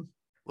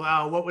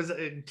 wow, what was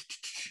it?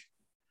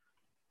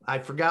 I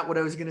forgot what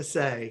I was going to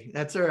say.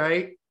 That's all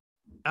right.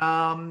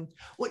 Well,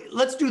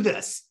 let's do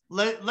this.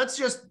 Let's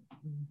just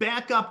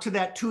back up to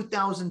that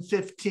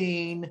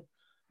 2015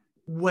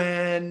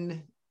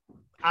 when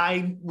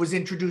I was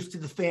introduced to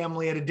the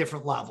family at a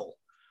different level.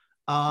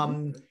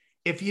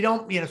 If you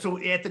don't, so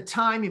at the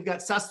time you've got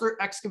Sessler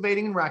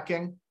Excavating and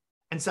Wrecking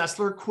and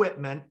Sessler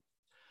Equipment.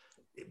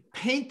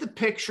 Paint the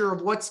picture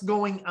of what's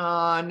going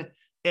on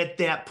at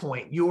that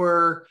point.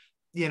 You're,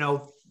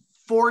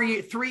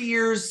 3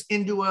 years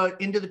into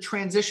the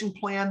transition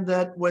plan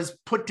that was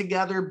put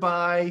together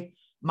by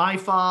my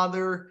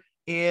father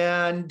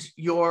and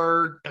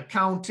your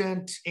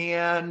accountant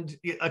and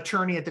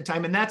attorney at the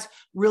time. And that's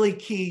really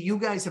key. You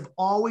guys have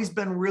always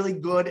been really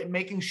good at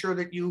making sure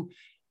that you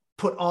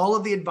put all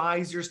of the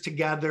advisors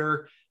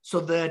together so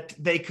that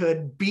they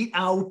could beat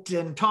out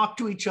and talk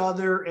to each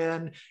other,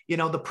 and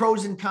the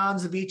pros and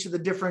cons of each of the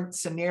different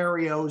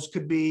scenarios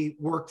could be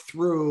worked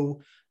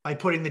through by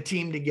putting the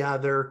team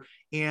together.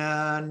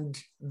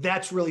 And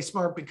that's really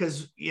smart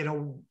because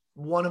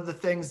one of the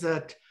things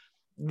that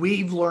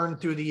we've learned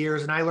through the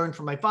years, and I learned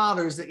from my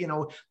father, is that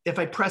if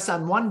I press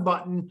on one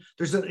button,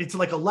 it's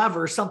like a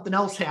lever, something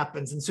else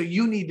happens. And so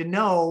you need to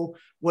know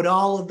what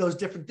all of those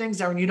different things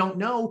are, and you don't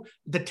know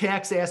the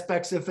tax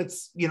aspects if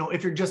it's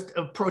if you're just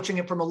approaching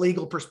it from a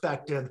legal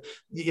perspective,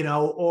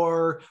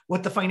 or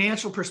what the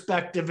financial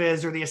perspective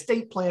is, or the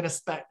estate plan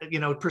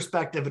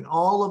perspective, and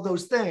all of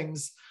those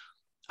things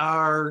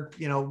are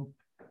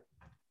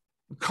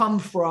come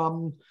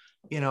from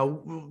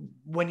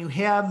when you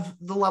have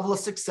the level of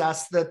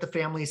success that the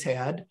family's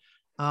had,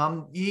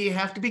 you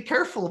have to be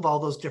careful of all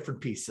those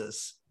different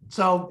pieces.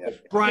 So,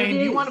 Brian,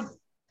 do you want to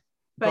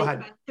go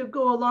ahead? To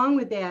go along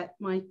with that,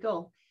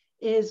 Michael,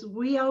 is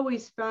we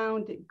always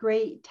found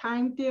great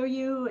time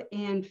value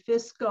and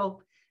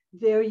fiscal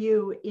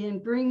value in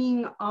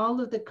bringing all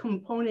of the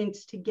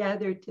components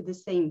together to the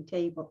same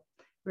table,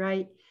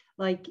 right?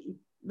 Like,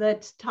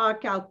 let's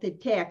talk out the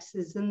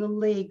taxes and the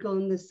legal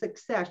and the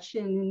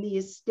succession and the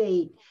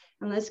estate.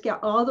 And let's get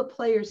all the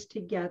players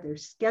together,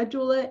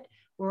 schedule it,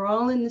 we're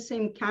all in the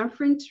same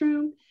conference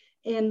room,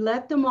 and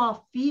let them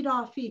all feed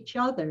off each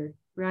other,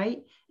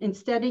 right?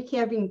 Instead of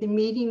having the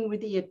meeting with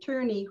the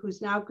attorney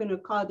who's now going to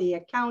call the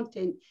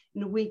accountant,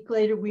 and a week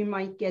later we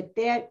might get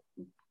that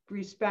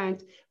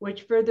response,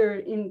 which further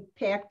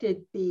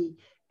impacted the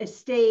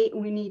estate,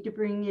 and we need to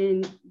bring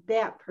in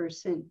that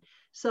person.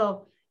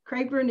 So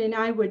Craigburn and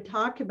I would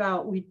talk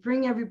about, we'd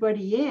bring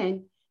everybody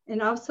in,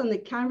 and all of a sudden the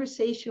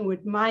conversation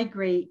would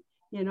migrate,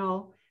 you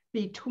know,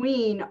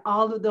 between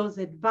all of those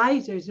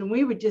advisors, and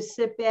we would just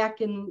sit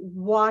back and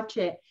watch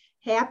it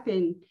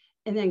happen,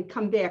 and then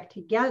come back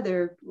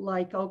together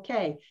like,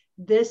 okay,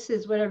 this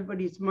is what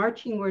everybody's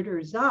marching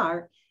orders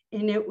are.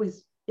 And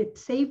it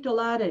saved a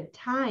lot of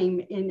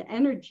time and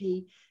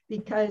energy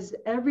because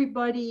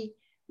everybody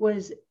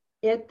was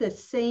at the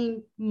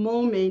same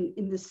moment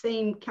in the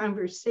same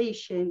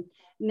conversation,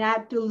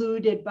 not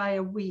diluted by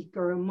a week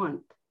or a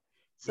month.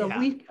 So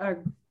we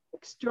are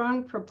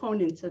strong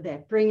proponents of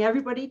that. Bring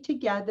everybody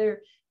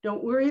together.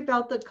 Don't worry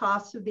about the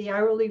cost of the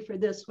hourly for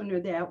this one or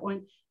that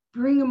one.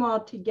 Bring them all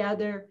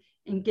together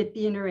and get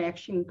the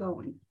interaction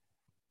going.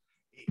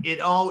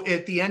 It all,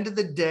 at the end of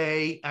the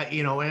day,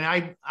 you know, and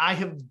I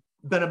have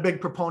been a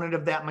big proponent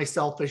of that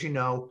myself, as you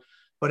know,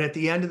 but at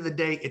the end of the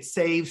day, it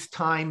saves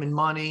time and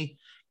money.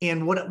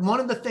 And one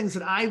of the things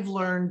that I've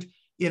learned,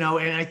 you know,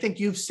 and I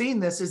think you've seen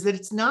this, is that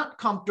it's not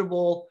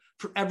comfortable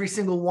for every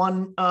single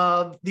one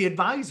of the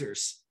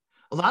advisors.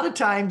 A lot of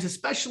times,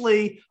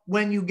 especially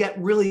when you get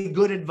really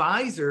good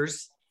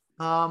advisors,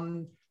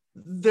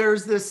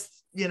 there's this,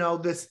 you know,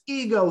 this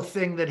ego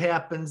thing that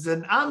happens,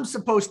 and I'm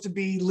supposed to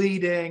be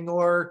leading,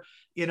 or,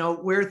 you know,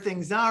 where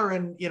things are.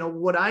 And, you know,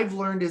 what I've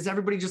learned is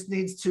everybody just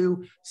needs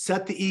to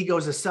set the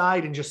egos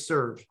aside and just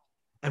serve.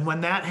 And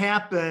when that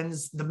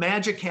happens, the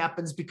magic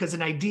happens, because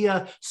an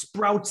idea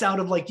sprouts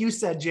out of, like you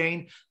said,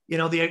 Jane, you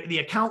know, the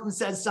accountant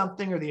says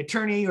something, or the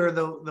attorney, or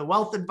the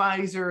wealth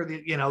advisor, or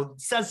the, you know,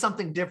 says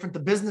something different, the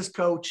business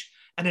coach,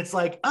 and it's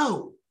like,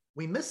 oh,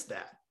 we missed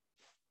that,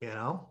 you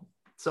know?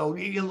 So,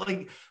 you know,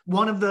 like,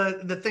 one of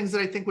the things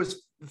that I think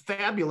was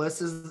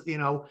fabulous is, you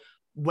know,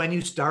 when you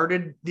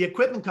started the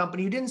equipment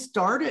company, you didn't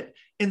start it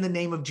in the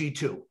name of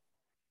G2,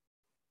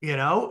 you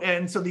know?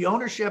 And so the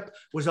ownership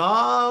was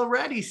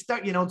already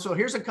you know, so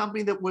here's a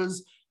company that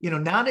was, you know,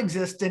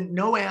 non-existent,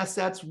 no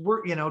assets,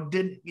 you know,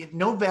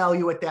 no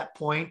value at that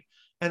point.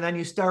 And then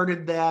you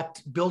started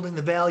that, building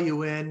the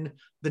value in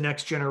the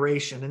next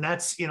generation. And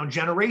that's, you know,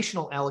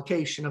 generational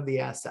allocation of the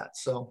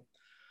assets. So,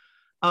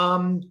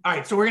 all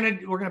right, so we're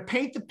gonna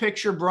paint the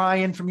picture,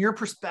 Brian, from your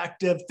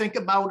perspective. Think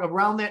about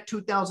around that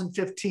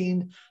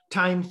 2015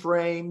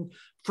 timeframe.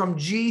 From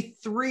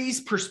G3's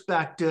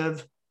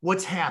perspective,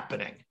 what's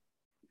happening?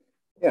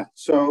 Yeah,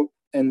 so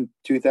in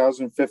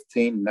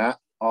 2015, not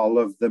all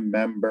of the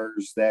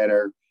members that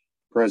are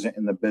present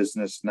in the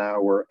business now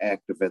were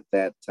active at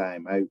that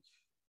time.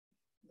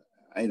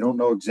 I don't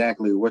know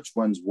exactly which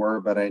ones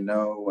were, but I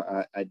know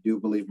I do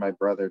believe my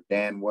brother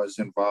Dan was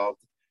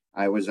involved.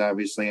 I was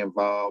obviously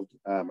involved.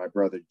 My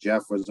brother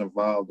Jeff was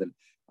involved, and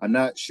I'm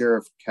not sure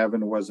if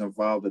Kevin was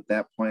involved at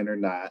that point or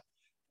not.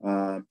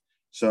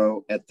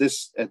 So at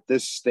this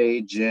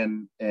stage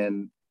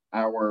in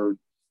our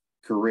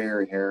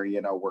career here,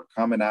 you know, we're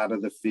coming out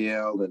of the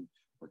field, and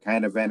we're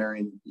kind of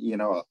entering, you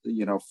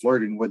know,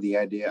 flirting with the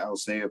idea, I'll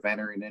say, of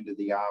entering into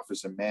the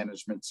office and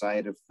management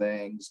side of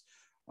things.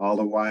 All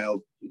the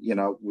while, you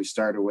know, we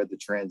started with the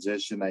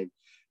transition.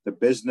 The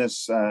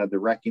business, the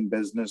wrecking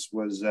business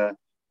was.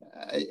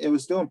 It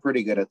was doing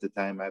pretty good at the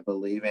time, I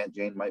believe. Aunt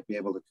Jane might be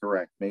able to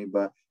correct me,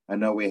 but I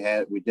know we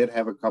did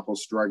have a couple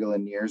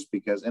struggling years,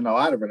 because, and a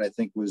lot of it I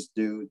think was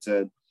due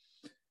to,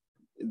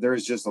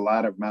 there's just a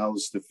lot of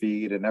mouths to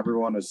feed, and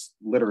everyone was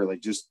literally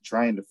just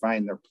trying to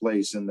find their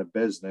place in the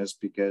business,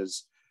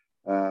 because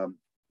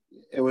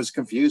it was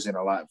confusing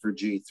a lot for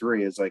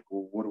G3. It's like,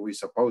 well, what are we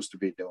supposed to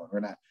be doing?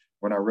 We're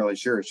not really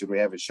sure. Should we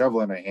have a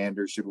shovel in our hand,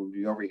 or should we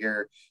be over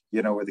here,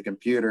 you know, with a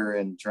computer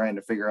and trying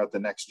to figure out the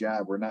next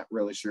job? We're not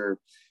really sure.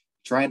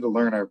 Trying to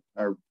learn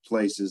our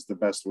place is the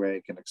best way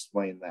I can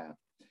explain that.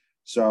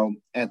 So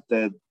at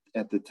the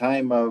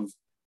time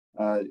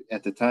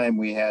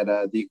we had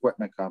the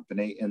equipment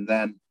company, and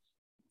then,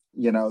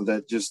 you know,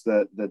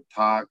 the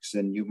talks,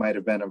 and you might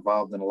have been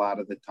involved in a lot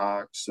of the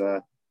talks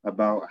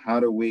about how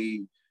do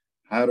we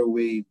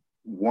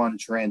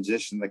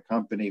transition the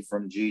company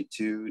from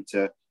G2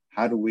 to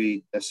how do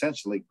we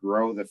essentially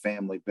grow the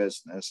family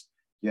business?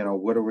 You know,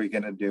 what are we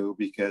going to do?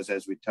 Because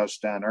as we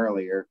touched on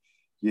earlier,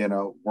 you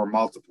know, we're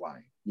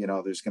multiplying. You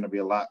know, there's going to be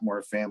a lot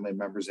more family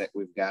members that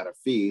we've got to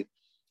feed.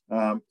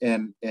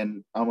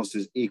 And almost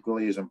as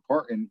equally as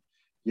important,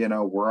 you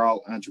know, we're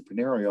all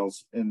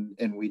entrepreneurials, and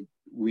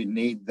we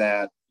need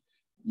that,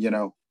 you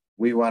know,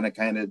 we want to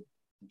kind of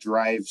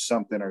drive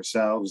something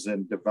ourselves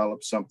and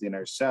develop something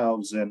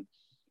ourselves. And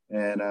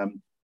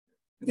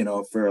you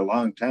know, for a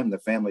long time, the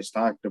family's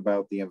talked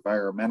about the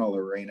environmental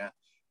arena,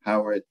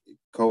 how it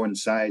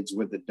coincides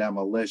with the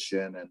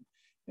demolition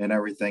and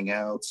everything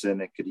else.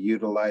 And it could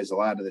utilize a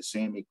lot of the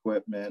same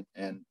equipment.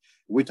 And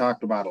we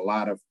talked about a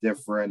lot of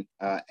different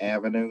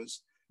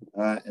avenues.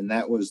 And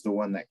that was the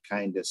one that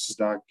kind of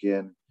stuck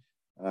in.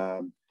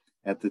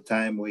 At the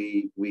time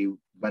we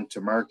went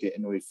to market,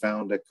 and we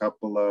found a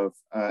couple of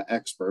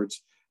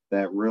experts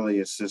that really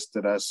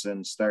assisted us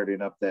in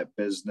starting up that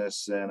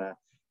business and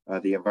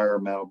the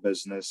environmental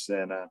business,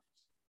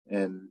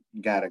 and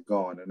got it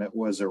going. And it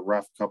was a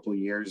rough couple of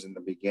years in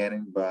the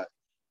beginning, but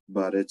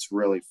it's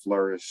really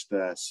flourished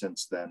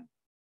since then.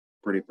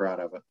 Pretty proud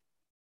of it.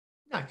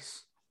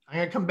 Nice. I'm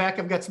going to come back.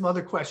 I've got some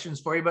other questions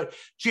for you, but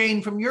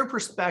Jane, from your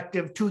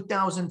perspective,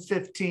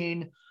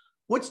 2015,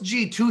 what's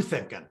G2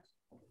 thinking?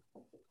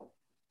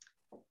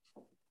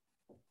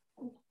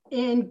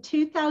 In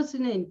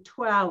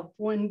 2012,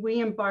 when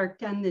we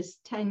embarked on this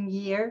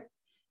 10-year,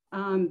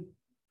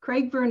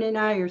 Craigburn and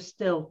I are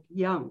still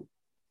young,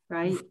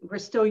 right? We're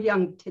still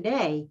young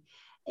today.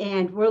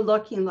 And we're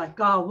looking like,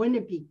 oh, wouldn't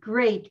it be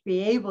great to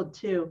be able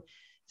to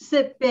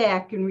sit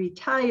back and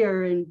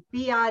retire and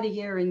be out of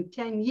here in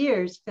 10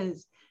 years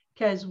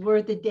because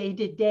we're the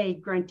day-to-day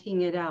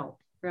grunting it out,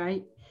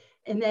 right?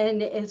 And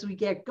then as we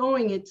get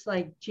going, it's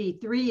like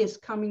G3 is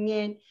coming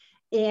in,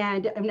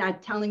 and I'm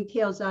not telling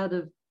tales out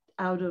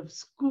of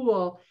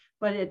school,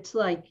 but it's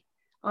like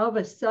all of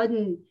a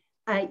sudden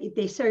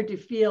they start to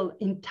feel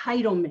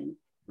entitlement,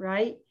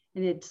 right?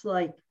 And it's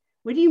like,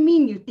 what do you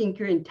mean you think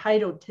you're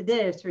entitled to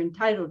this or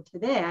entitled to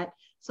that?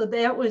 So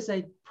that was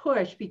a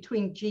push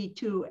between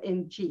G2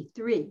 and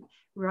G3,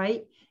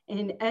 right?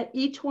 And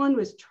each one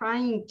was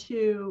trying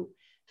to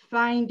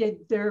find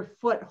their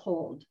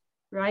foothold,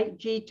 right?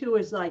 G2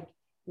 is like,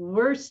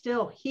 we're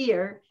still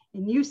here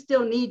and you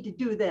still need to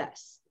do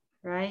this,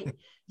 right?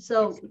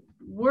 So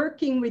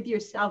working with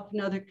yourself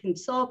and other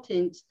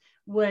consultants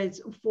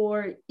was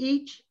for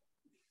each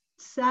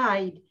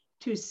side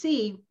to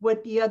see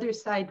what the other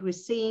side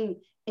was seeing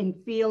and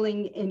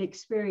feeling and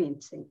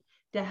experiencing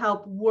to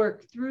help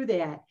work through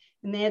that.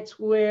 And that's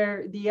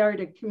where the art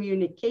of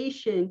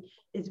communication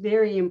is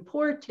very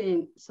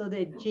important, so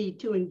that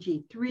G2 and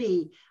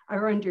G3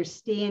 are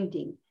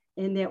understanding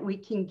and that we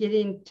can get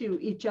into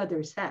each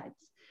other's heads.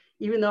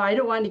 Even though I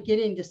don't want to get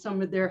into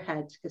some of their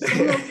heads, because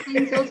some of those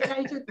things those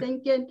guys are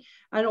thinking,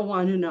 I don't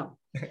want to know.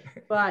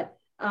 But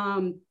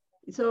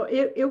so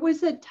it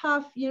was a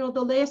tough,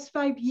 the last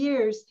 5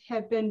 years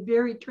have been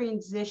very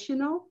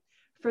transitional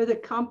for the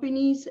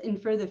companies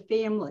and for the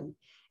family,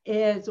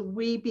 as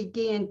we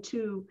began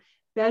to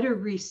better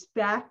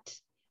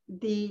respect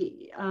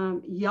the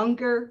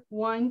younger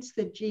ones,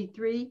 the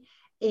G3,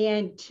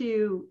 and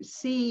to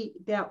see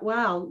that,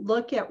 wow,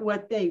 look at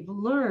what they've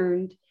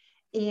learned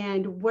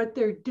and what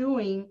they're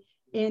doing,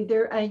 and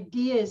their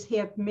ideas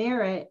have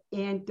merit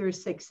and they're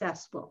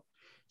successful.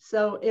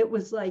 So it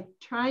was like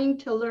trying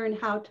to learn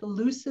how to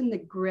loosen the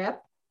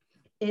grip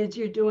as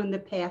you're doing the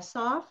pass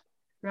off,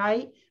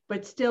 right?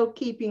 But still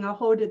keeping a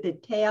hold of the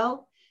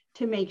tail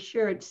to make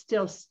sure it's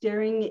still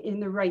steering in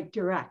the right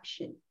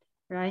direction,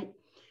 right?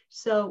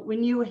 So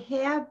when you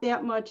have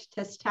that much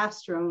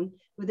testosterone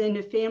within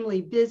a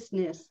family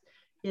business,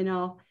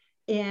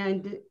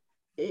 and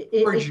it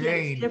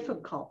gets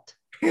difficult,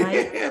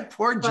 right?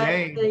 Poor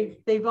Jane.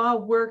 But they've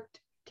all worked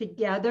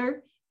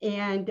together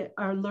and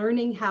are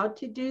learning how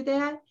to do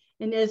that.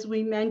 And as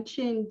we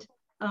mentioned,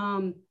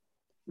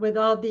 with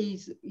all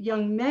these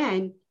young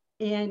men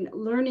and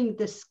learning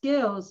the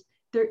skills,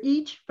 they're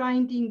each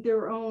finding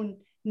their own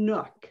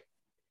nook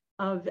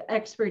of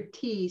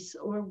expertise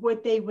or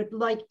what they would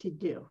like to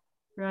do,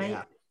 right?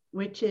 Yeah.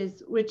 Which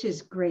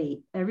is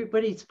great.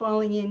 Everybody's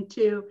falling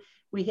into,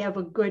 we have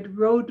a good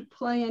road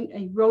plan,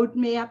 a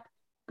roadmap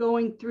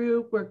going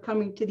through. We're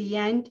coming to the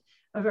end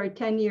of our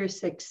 10-year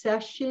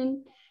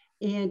succession.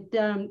 And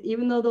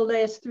even though the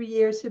last 3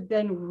 years have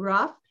been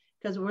rough,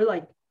 because we're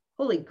like,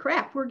 holy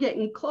crap, we're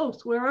getting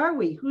close. Where are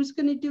we? Who's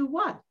going to do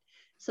what?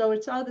 So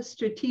it's all the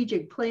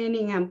strategic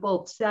planning on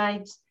both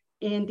sides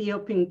and the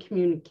open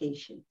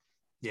communication.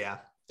 Yeah.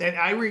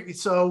 And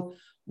so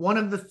one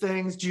of the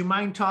things, do you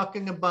mind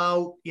talking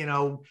about,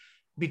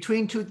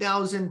 between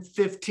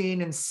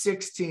 2015 and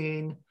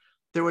 16,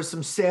 there was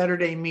some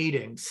Saturday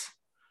meetings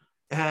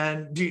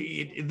and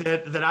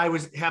that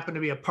I happened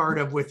to be a part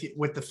of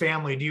with the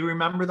family. Do you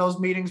remember those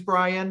meetings,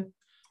 Brian?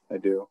 I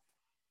do.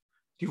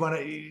 Do you want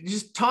to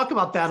just talk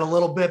about that a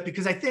little bit?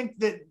 Because I think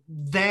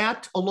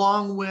that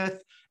along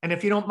with, and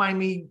if you don't mind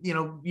me,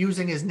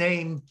 using his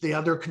name, the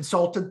other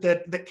consultant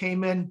that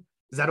came in,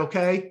 is that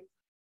okay?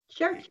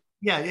 Sure.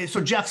 Yeah.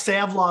 So Jeff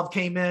Savlov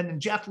came in, and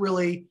Jeff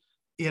really,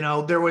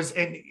 there was,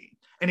 and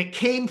it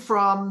came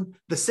from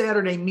the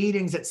Saturday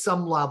meetings at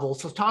some level.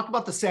 So talk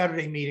about the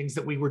Saturday meetings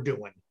that we were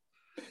doing.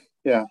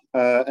 Yeah.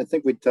 I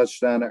think we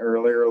touched on it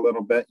earlier a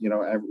little bit.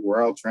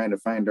 We're all trying to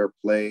find our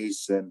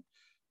place, and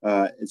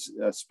it's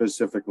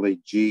specifically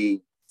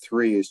G3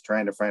 is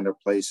trying to find a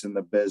place in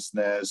the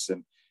business.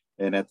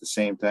 And at the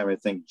same time, I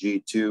think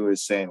G2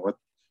 is saying,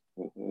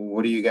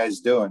 what are you guys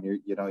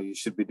doing? You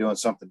should be doing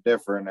something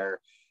different, or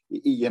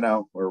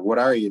what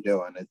are you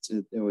doing?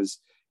 It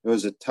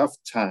was a tough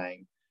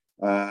time.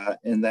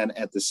 And then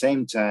at the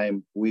same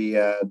time, we,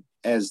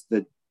 as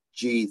the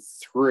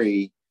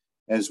G3,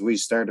 as we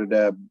started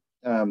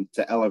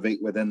to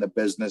elevate within the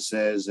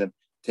businesses and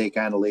take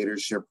on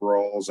leadership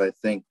roles. I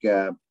think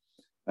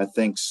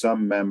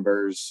some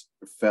members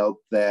felt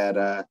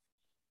that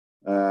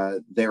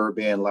they were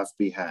being left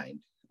behind.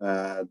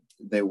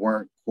 They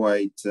weren't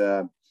quite.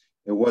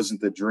 It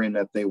wasn't the dream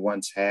that they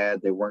once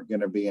had. They weren't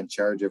going to be in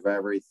charge of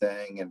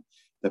everything, and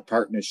the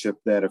partnership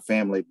that a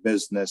family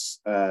business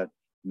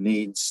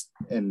needs,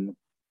 in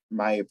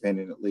my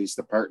opinion, at least,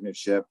 the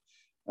partnership.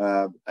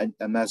 I'm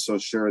not so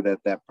sure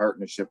that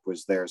partnership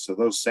was there. So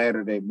those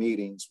Saturday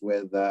meetings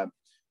with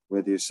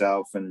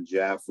yourself and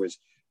Jeff was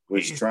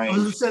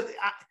trying.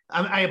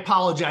 I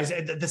apologize.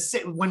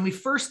 When we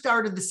first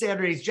started the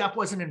Saturdays, Jeff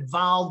wasn't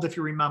involved. If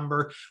you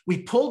remember,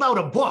 we pulled out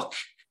a book,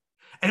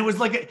 and it was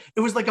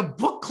like a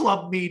book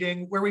club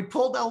meeting where we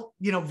pulled out,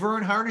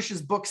 Vern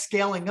Harnish's book,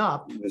 Scaling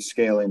Up. The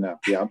Scaling Up,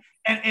 yeah.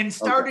 And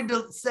started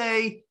to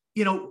say,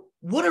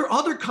 what are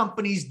other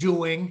companies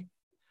doing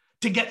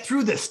to get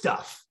through this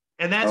stuff?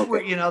 And that's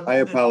where, I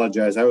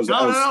apologize. I was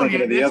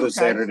thinking of the other okay.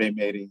 Saturday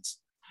meetings.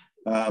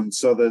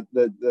 So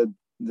the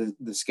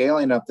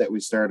Scaling Up that we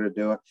started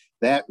doing,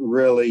 that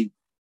really,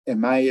 in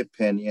my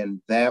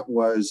opinion, that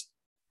was,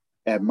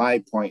 at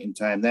my point in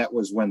time, that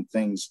was when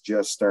things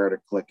just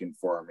started clicking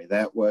for me.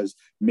 That was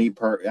me.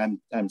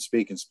 I'm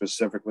speaking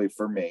specifically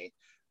for me,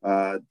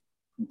 but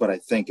I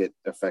think it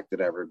affected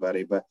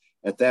everybody. But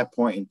at that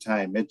point in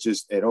time,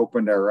 it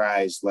opened our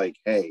eyes. Like,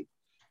 hey,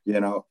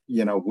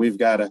 we've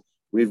got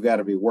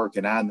to be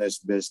working on this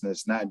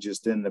business, not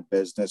just in the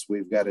business.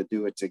 We've got to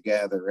do it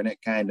together. And it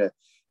kind of,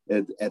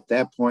 at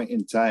that point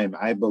in time,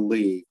 I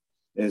believe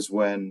is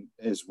when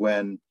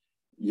the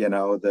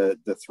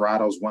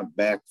throttles went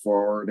back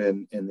forward,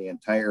 and the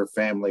entire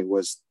family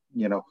was,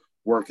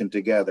 working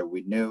together.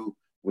 We knew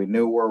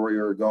where we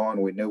were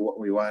going. We knew what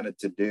we wanted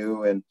to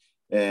do. And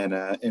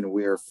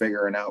we were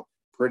figuring out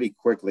pretty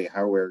quickly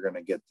how we were going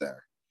to get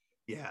there.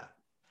 Yeah.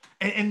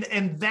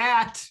 And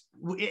that,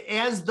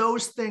 as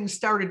those things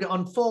started to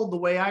unfold, the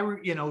way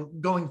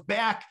going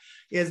back,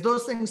 as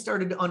those things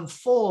started to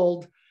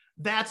unfold,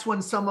 that's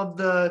when some of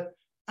the,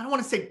 I don't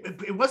want to say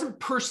it wasn't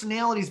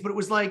personalities, but it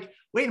was like,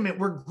 wait a minute,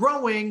 we're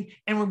growing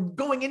and we're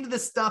going into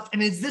this stuff.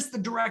 And is this the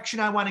direction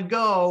I want to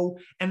go?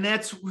 And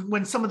that's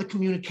when some of the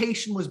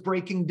communication was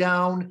breaking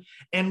down.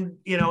 And,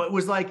 it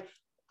was like,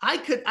 I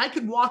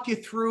could walk you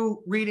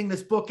through reading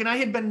this book, and I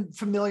had been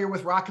familiar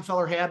with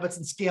Rockefeller Habits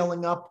and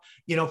Scaling Up,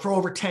 for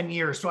over 10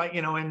 years. So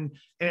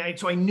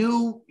so I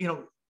knew,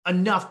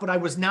 enough, but I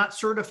was not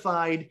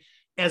certified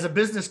as a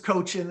business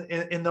coach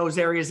in those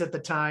areas at the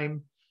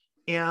time.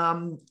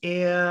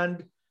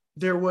 And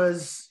there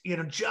was,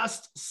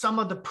 just some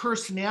of the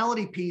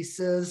personality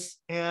pieces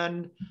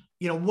and,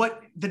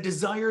 what the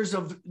desires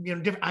of,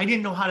 different, I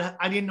didn't know how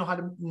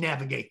to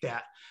navigate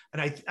that.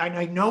 And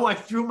I know I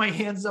threw my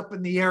hands up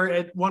in the air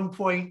at one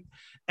point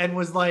and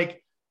was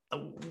like,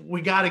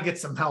 we got to get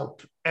some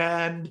help.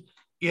 And,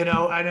 and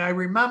I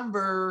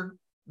remember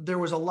there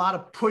was a lot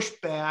of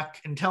pushback,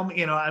 and tell me,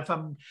 if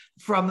I'm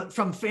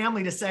from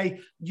family, to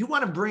say, you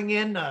want to bring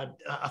in a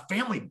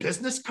family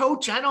business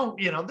coach? I don't,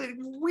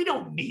 we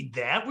don't need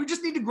that. We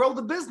just need to grow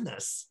the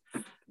business.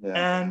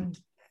 Yeah.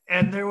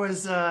 And there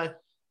was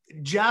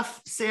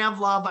Jeff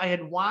Savlov. I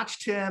had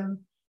watched him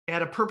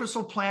at a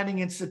Purposeful Planning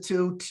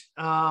Institute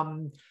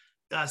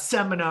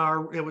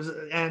seminar.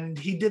 And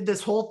he did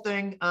this whole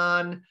thing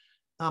on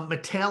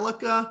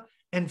Metallica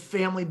and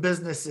family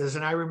businesses.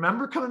 And I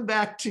remember coming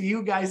back to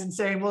you guys and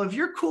saying, well, if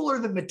you're cooler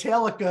than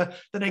Metallica,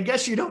 then I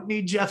guess you don't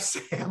need Jeff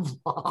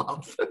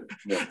Savlov.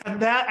 Yeah.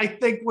 And that, I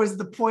think, was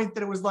the point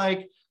that it was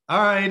like, all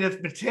right,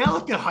 if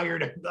Metallica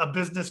hired a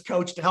business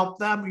coach to help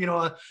them,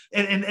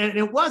 and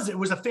it was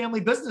a family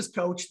business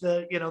coach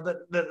that,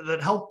 that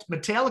helped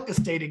Metallica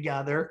stay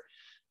together.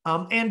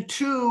 And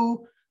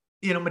two,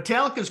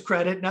 Metallica's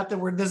credit, not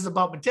that this is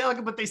about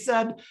Metallica, but they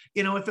said,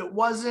 if it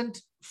wasn't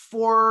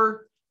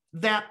for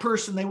that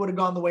person, they would have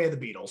gone the way of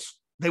the Beatles.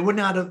 They would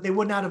not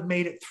have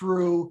made it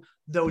through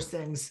those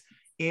things.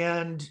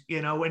 And,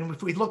 and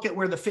if we look at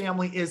where the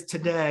family is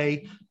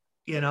today,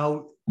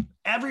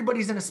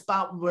 everybody's in a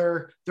spot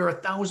where they're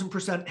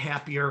 1,000%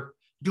 happier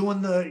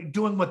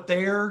doing what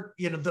they're,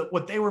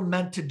 what they were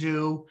meant to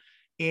do.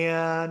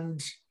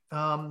 And,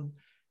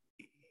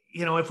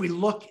 if we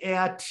look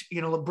at,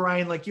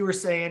 Brian, like you were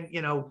saying,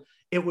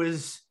 it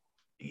was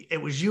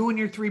you and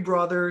your three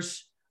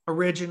brothers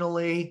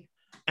originally.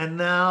 And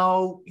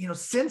now,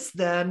 since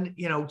then,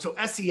 so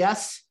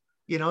SES,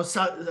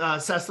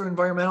 Sessler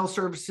Environmental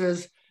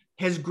Services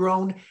has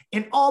grown,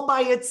 and all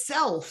by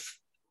itself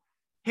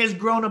has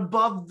grown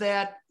above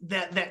that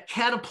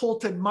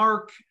catapulted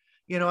mark.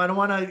 I don't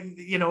want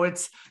to,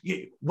 it's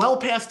well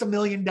past $1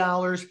 million,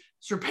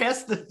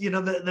 surpassed the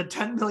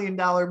 $10 million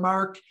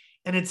mark.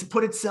 And it's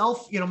put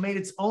itself, made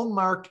its own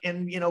mark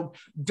and,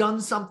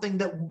 done something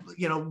that,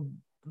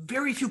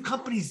 very few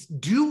companies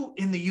do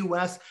in the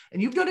US,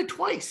 and you've done it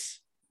twice.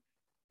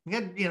 We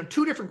had,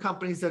 two different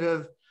companies that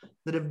have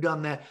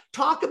done that.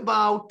 Talk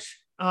about,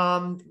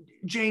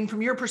 Jane,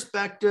 from your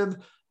perspective,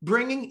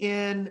 bringing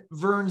in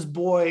Vern's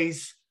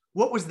boys.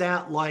 What was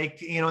that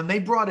like? And they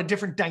brought a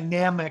different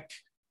dynamic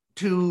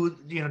to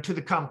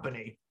the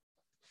company.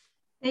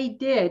 They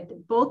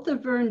did. Both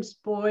of Vern's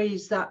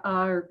boys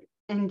are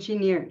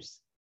engineers.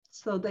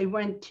 So they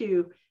went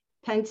to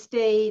Penn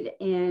State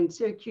and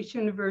Syracuse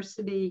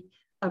University,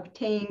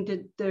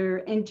 obtained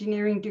their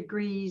engineering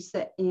degrees,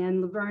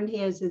 and Laverne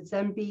has his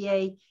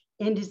MBA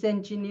and his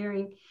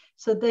engineering.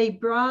 So they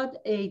brought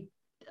a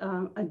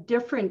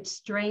different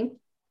strength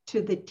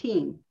to the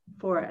team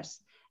for us.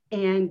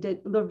 And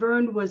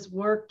Laverne was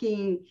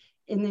working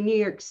in the New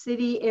York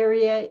City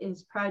area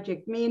as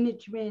project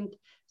management.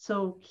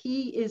 So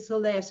he is the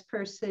last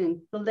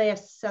person, the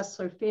last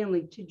Sessler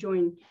family to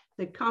join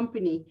the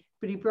company,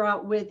 but he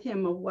brought with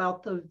him a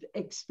wealth of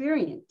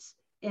experience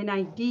and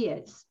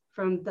ideas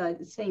from the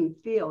same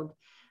field.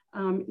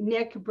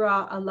 Nick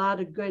brought a lot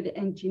of good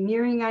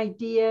engineering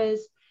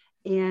ideas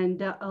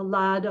and a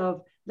lot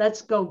of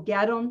let's go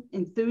get them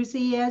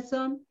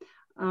enthusiasm,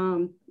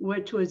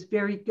 which was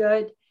very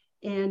good.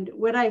 And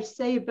what I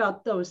say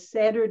about those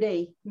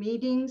Saturday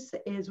meetings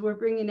is we're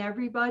bringing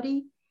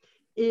everybody,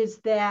 is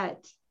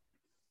that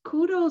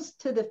kudos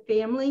to the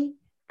family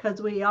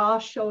because we all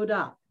showed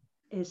up.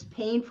 As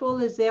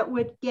painful as that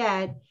would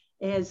get,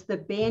 as the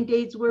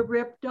Band-Aids were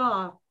ripped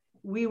off,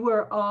 we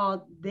were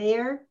all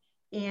there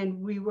and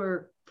we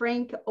were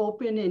frank,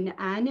 open, and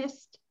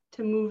honest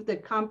to move the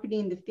company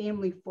and the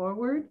family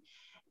forward.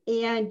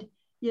 And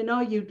you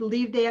know, you'd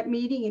leave that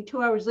meeting and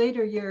 2 hours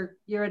later,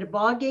 you're at a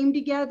ball game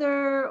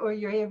together or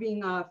you're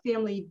having a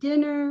family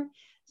dinner.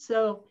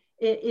 So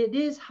it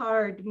is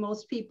hard,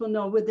 most people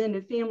know, within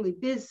a family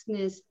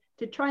business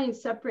to try and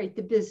separate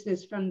the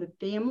business from the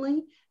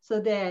family so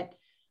that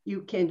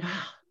you can,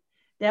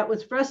 that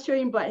was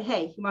frustrating, but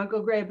hey, you want to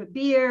go grab a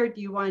beer?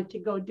 Do you want to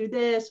go do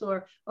this?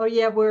 Or, oh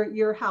yeah, we're at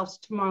your house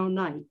tomorrow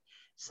night.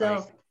 So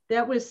right.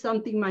 That was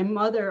something my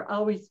mother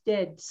always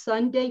did.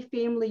 Sunday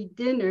family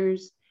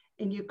dinners,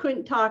 and you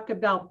couldn't talk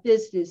about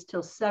business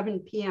till 7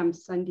 p.m.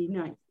 Sunday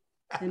night,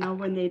 you know,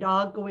 when they'd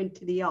all go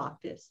into the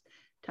office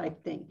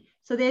type thing.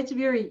 So that's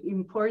very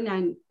important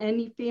on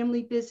any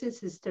family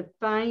business, is to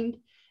find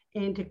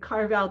and to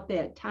carve out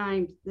that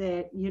time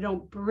that you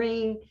don't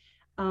bring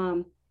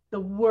the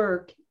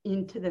work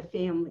into the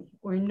family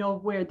or know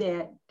where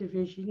that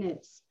division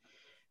is.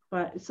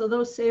 But so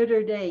those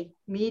Saturday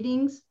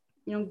meetings,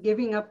 you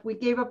know, we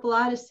gave up a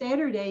lot of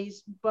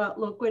Saturdays, but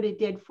look what it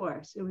did for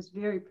us. It was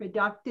very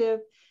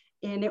productive.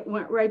 And it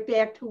went right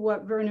back to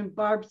what Vern and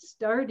Barb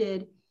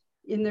started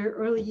in their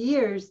early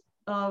years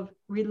of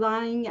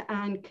relying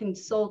on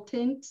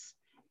consultants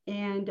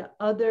and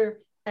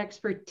other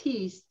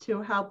expertise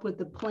to help with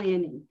the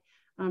planning.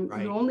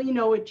 Right. You only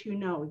know what you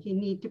know. You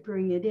need to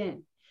bring it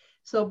in.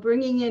 So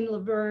bringing in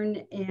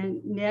Laverne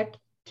and Nick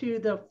to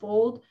the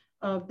fold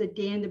of the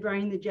Dan, the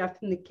Brian, the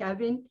Jeff, and the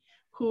Kevin,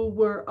 who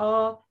were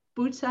all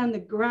boots on the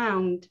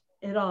ground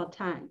at all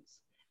times.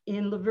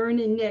 And Laverne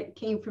and Nick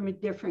came from a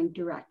different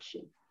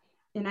direction.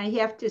 And I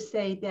have to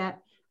say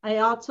that I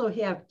also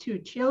have 2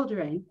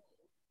 children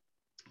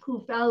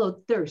who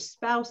followed their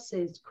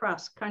spouses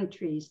cross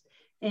countries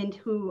and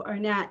who are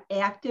not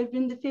active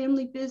in the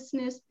family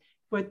business,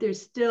 but they're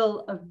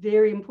still a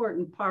very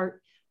important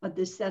part of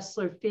the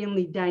Sessler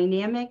family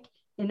dynamic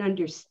and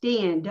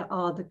understand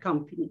all the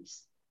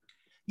companies.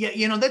 Yeah,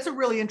 you know, that's a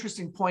really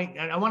interesting point.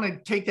 And I want to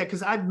take that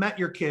because I've met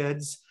your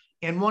kids.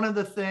 And one of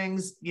the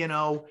things, you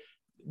know,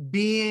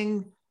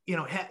 being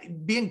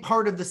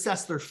part of the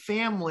Sessler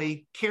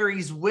family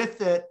carries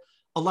with it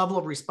a level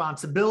of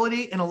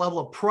responsibility and a level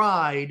of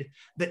pride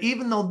that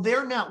even though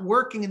they're not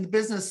working in the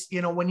business,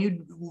 you know, when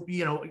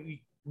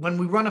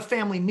we run a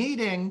family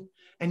meeting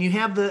and you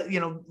have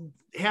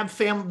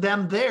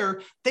them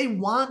there, they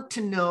want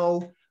to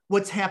know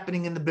what's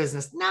happening in the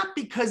business, not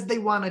because they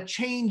want to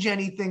change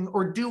anything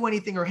or do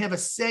anything or have a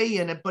say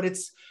in it, but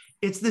it's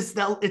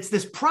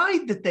this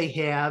pride that they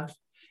have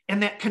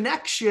and that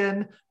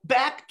connection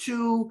back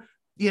to,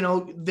 you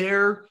know,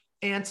 their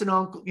aunts and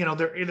uncle, you know,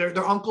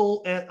 their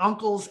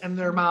uncles and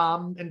their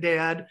mom and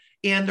dad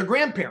and their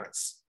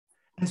grandparents.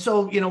 And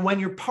so, you know, when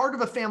you're part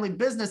of a family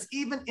business,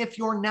 even if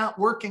you're not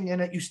working in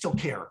it, you still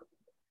care.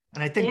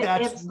 And I think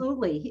that's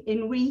absolutely.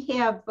 And we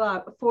have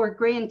 4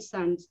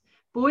 grandsons.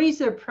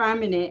 Boys are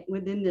prominent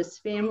within this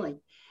family.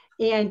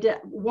 And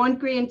one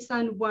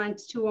grandson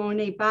wants to own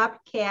a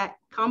Bobcat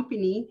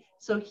company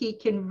so he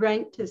can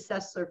rent to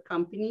Sessler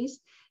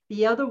companies.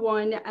 The other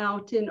one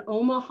out in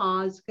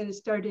Omaha is going to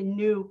start a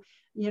new,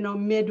 you know,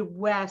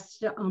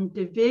 Midwest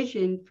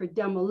division for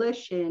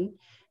demolition.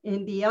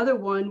 And the other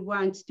one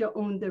wants to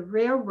own the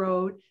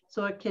railroad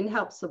so it can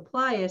help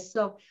supply us.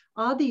 So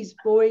all these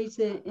boys,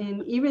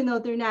 and even though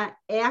they're not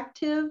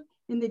active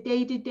in the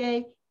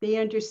day-to-day, they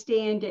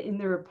understand it and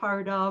they're a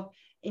part of,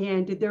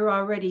 and they're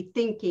already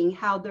thinking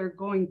how they're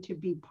going to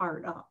be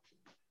part of.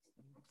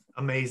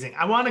 Amazing.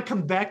 I want to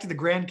come back to the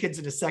grandkids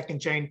in a second,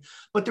 Jane,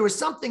 but there was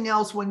something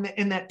else when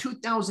in that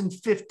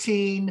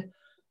 2015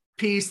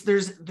 piece,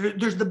 there's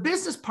the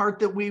business part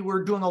that we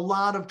were doing a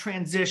lot of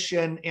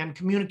transition and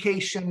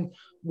communication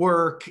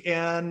work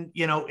and,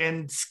 you know,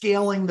 and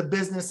scaling the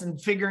business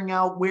and figuring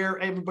out where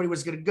everybody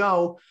was going to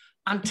go.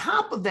 On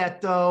top of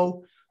that,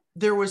 though,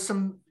 there was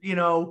some, you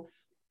know,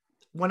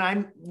 when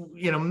I,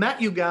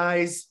 met you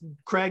guys,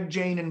 Craig,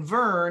 Jane, and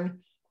Vern,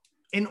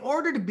 in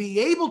order to be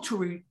able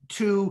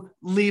to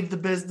leave the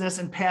business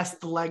and pass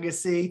the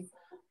legacy,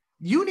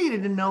 you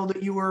needed to know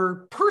that you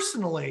were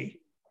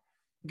personally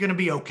going to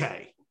be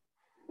okay.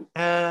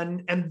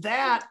 And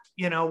that,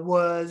 there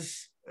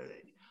was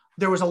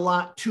a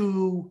lot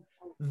to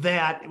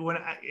that.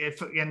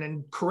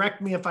 And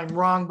correct me if I'm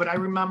wrong, but I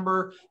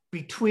remember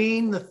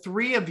between the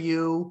three of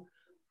you,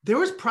 there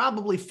was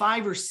probably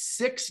 5 or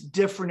 6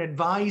 different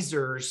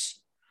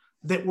advisors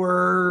that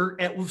were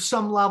at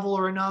some level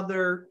or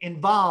another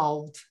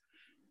involved.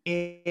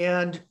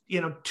 And,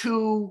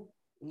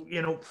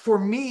 for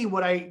me,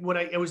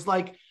 it was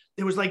like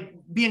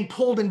being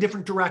pulled in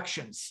different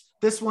directions.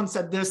 This one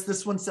said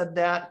this one said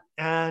that.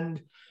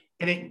 And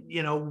it,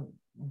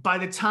 by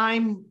the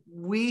time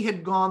we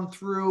had gone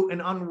through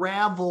and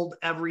unraveled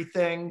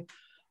everything,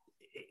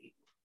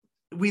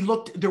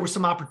 there were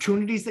some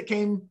opportunities that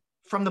came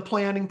from the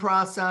planning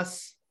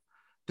process.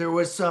 There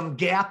was some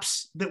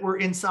gaps that were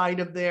inside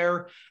of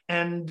there.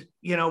 And,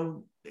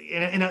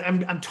 and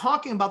I'm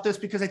talking about this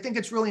because I think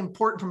it's really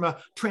important from a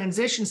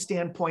transition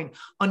standpoint.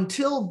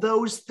 Until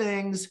those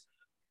things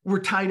were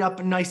tied up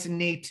and nice and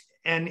neat,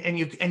 and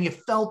you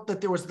felt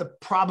that there was the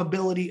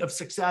probability of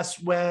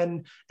success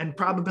and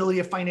probability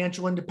of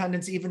financial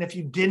independence, even if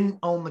you didn't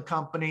own the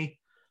company,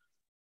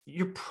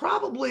 you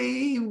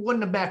probably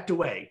wouldn't have backed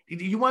away. Do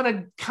you want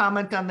to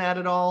comment on that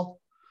at all?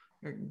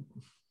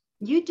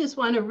 You just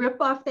want to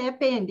rip off that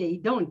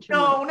Band-Aid, don't you?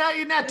 No,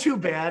 not too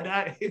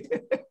bad.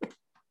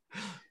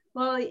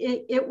 Well,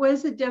 it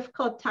was a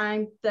difficult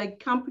time. The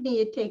company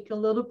had taken a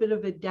little bit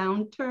of a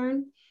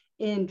downturn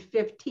in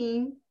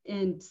 15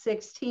 and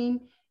 16,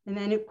 and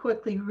then it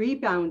quickly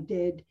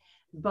rebounded.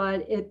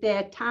 But at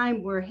that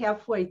time, we're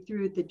halfway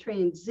through the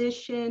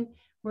transition.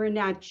 We're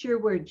not sure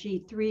where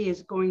G3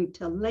 is going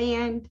to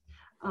land,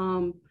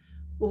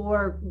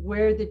 or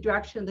where the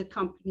direction of the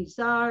companies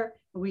are.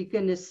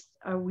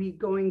 Are we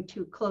going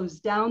to close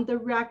down the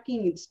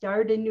wrecking and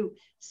start a new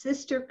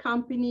sister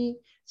company?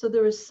 So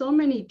there were so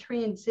many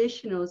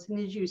transitionals. And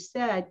as you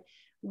said,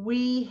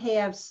 we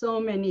have so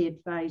many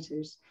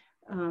advisors.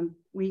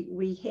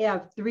 We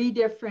have 3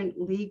 different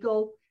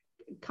legal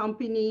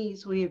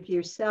companies. We have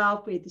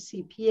yourself, we have the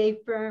CPA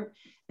firm,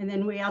 and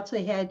then we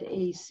also had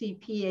a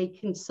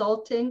CPA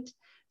consultant.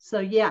 So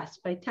yes,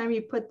 by the time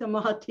you put them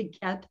all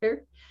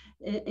together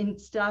and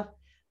stuff,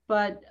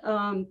 but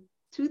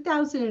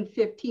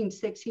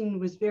 2015-16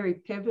 was very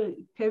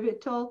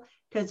pivotal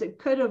because it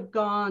could have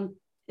gone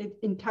an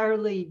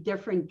entirely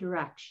different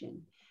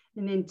direction.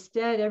 And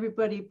instead,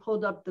 everybody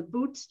pulled up the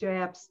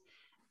bootstraps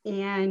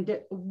and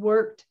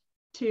worked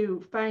to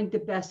find the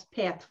best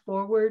path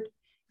forward,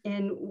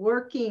 and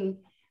working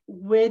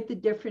with the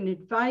different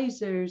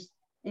advisors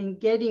and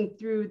getting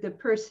through the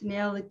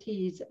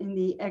personalities and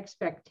the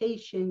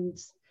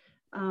expectations.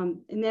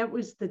 And that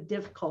was the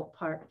difficult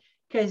part,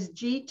 because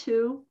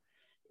G2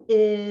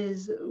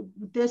 is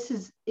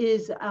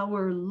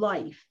our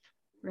life,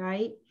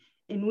 right?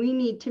 And we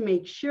need to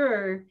make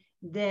sure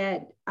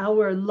that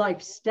our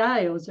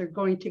lifestyles are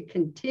going to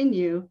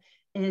continue,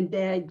 and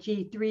that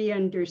G3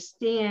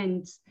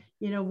 understands,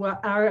 what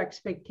our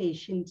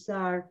expectations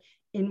are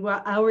and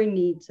what our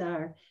needs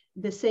are,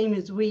 the same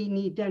as we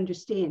need to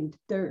understand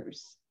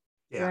theirs,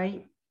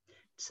 right?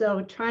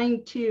 So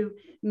trying to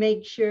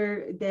make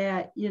sure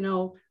that,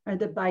 are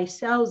the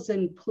buy-sells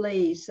in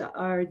place?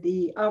 Are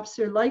the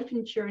officer life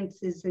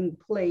insurances in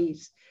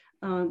place?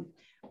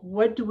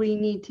 What do we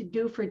need to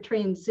do for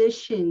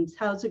transitions?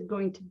 How's it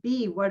going to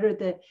be? What are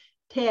the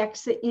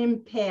tax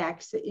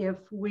impacts if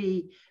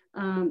we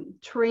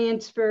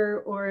transfer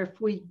or if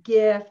we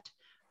gift?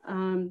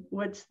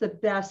 What's the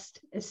best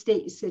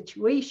estate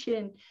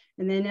situation?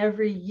 And then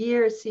every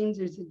year it seems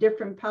there's a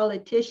different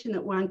politician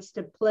that wants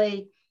to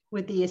play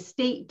with the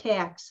estate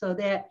tax, so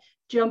that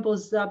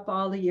jumbles up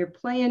all of your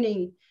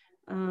planning.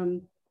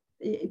 But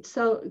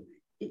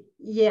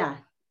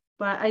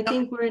I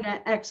think we're in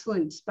an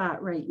excellent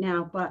spot right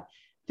now. But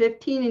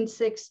 15 and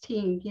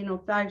 16,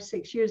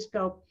 5-6 years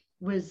ago,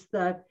 was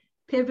the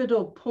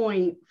pivotal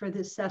point for the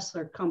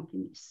Sessler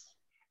companies.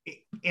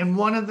 And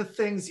one of the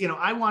things,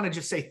 I want to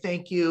just say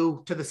thank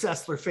you to the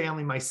Sessler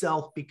family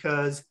myself,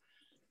 because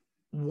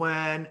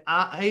when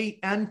I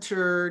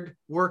entered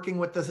working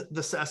with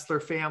the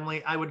Sessler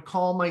family, I would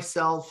call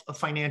myself a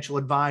financial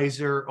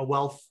advisor, a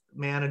wealth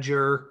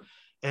manager,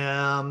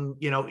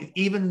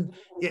 even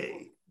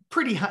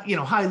pretty high,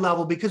 high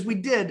level, because we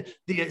did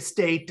the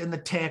estate and the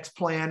tax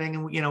planning,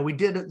 and we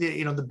did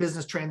the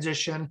business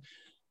transition,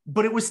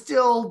 but it was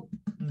still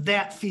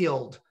that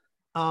field.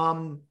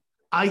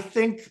 I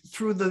think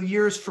through the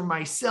years for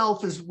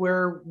myself is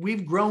where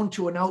we've grown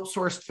to an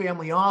outsourced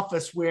family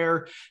office,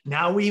 where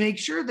now we make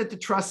sure that the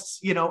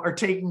trusts, are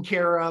taken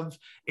care of,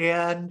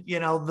 and,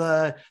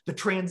 the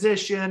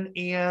transition.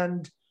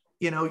 And,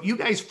 you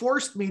guys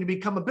forced me to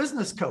become a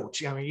business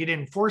coach. I mean, you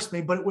didn't force me,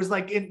 but it was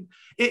like,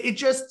 it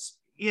just,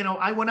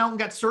 I went out and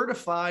got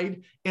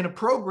certified in a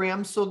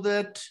program so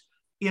that,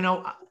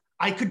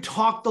 I could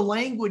talk the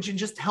language and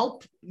just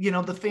help,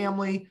 the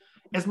family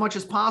as much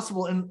as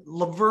possible. And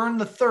Laverne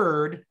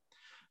III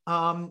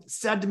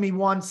said to me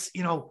once,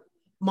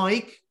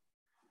 Mike,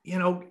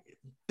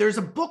 there's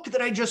a book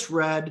that I just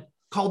read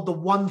called The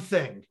One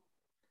Thing.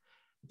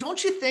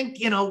 Don't you think,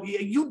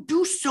 you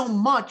do so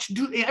much.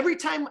 Every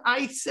time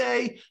I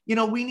say,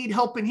 we need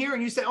help in here,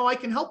 and you say, oh, I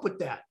can help with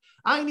that.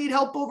 I need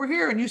help over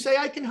here. And you say,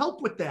 I can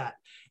help with that.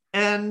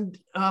 And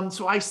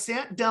so I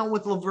sat down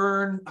with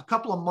Laverne a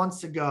couple of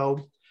months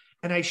ago,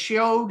 and I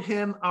showed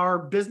him our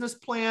business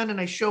plan,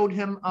 and I showed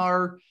him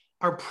our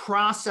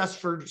process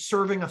for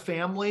serving a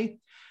family.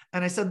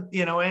 And I said,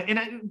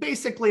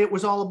 basically it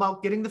was all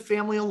about getting the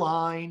family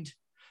aligned,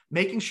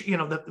 making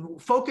sure, the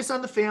focus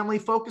on the family,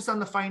 focus on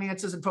the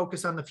finances, and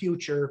focus on the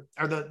future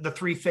are the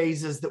three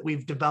phases that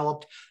we've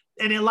developed.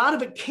 And a lot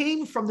of it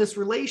came from this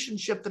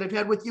relationship that I've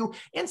had with you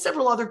and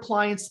several other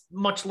clients,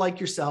 much like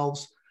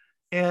yourselves.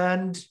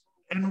 And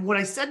what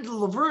I said to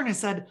Laverne, I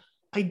said,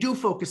 I do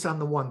focus on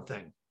the one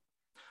thing.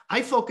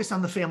 I focus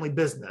on the family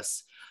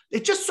business.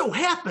 It just so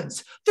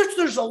happens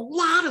there's a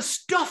lot of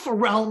stuff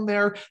around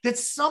there that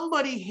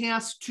somebody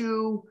has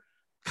to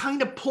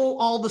kind of pull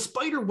all the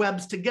spider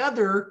webs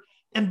together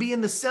and be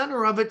in the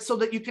center of it so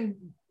that you can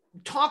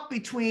talk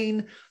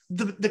between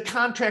the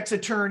contracts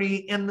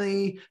attorney and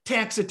the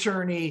tax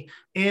attorney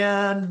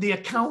and the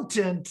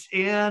accountant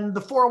and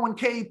the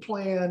 401k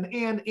plan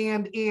and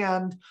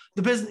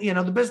the business,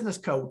 the business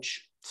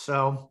coach.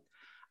 So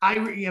I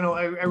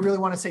really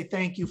want to say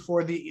thank you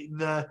for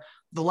the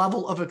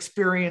level of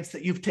experience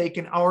that you've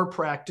taken our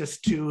practice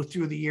to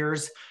through the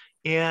years.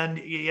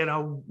 And,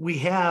 we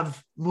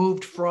have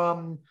moved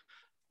from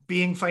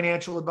being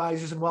financial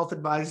advisors and wealth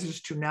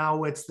advisors to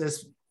now it's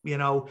this,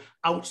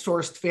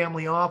 outsourced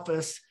family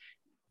office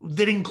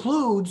that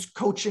includes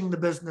coaching the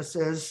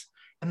businesses.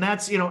 And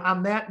that's,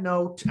 on that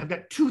note, I've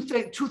got two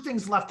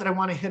things left that I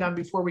want to hit on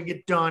before we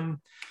get done.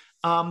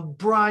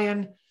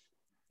 Brian,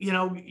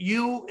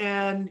 you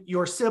and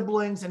your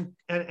siblings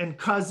and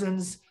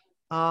cousins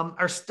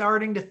are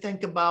starting to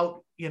think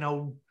about,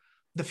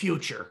 the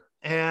future.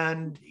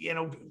 And,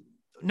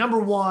 number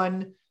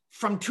one,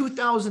 from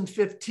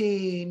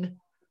 2015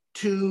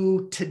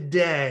 to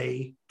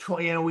today,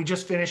 we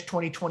just finished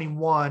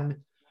 2021,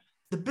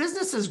 the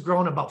business has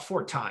grown about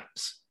 4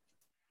 times.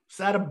 Is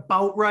that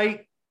about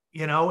right?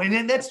 And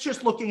then that's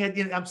just looking at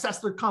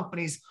Sessler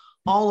companies,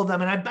 all of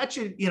them. And I bet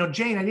you,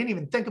 Jane, I didn't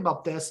even think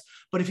about this,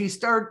 but if you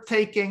start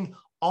taking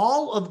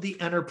all of the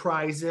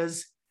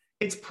enterprises,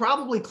 it's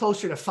probably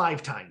closer to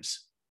 5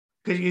 times,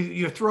 because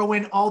you throw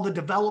in all the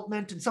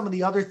development and some of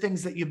the other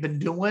things that you've been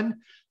doing.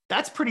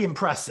 That's pretty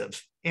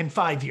impressive in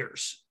 5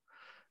 years.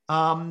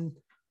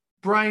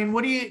 Brian,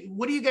 what are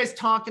you guys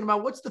talking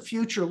about? What's the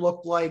future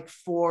look like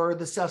for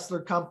the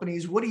Sessler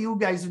companies? What do you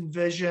guys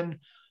envision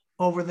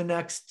over the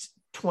next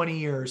 20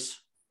 years?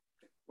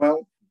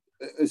 Well,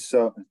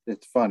 so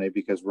it's funny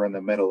because we're in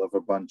the middle of a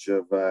bunch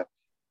of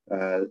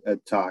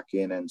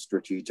talking and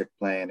strategic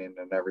planning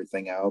and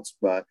everything else,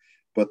 but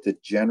the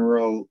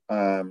general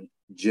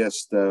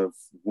gist of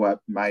what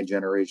my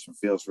generation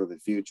feels for the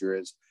future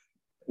is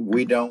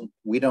we don't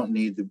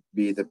need to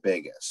be the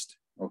biggest.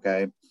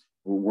 Okay.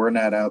 We're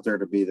not out there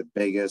to be the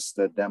biggest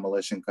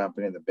demolition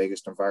company, the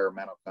biggest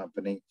environmental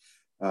company.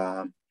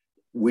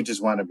 We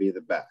just want to be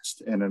the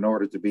best. And in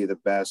order to be the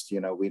best,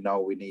 we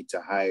know we need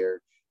to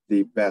hire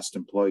the best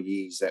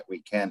employees that we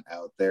can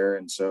out there.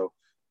 And so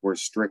we're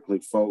strictly,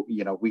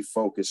 we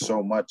focus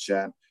so much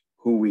on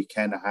who we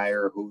can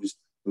hire,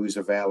 who's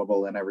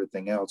available and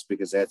everything else,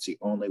 because that's the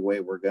only way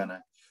we're gonna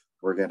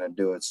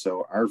do it.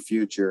 So our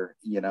future,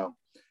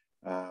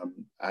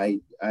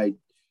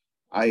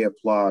 I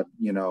applaud,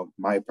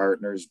 my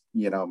partners,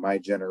 my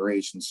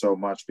generation so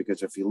much,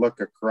 because if you look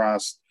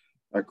across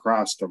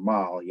the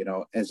mall,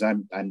 as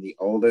I'm the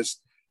oldest,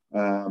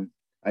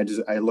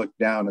 I look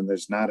down and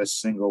there's not a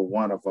single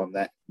one of them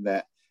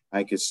that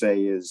I could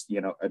say is,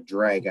 a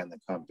drag on the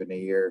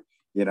company or,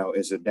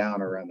 is a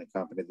downer on the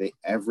company.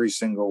 Every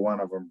single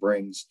one of them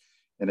brings,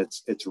 and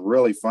it's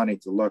really funny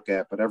to look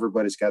at, but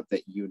everybody's got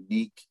that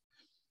unique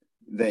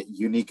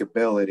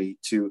ability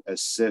to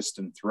assist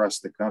and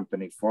thrust the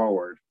company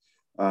forward.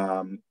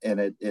 And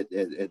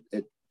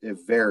it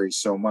varies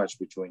so much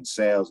between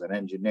sales and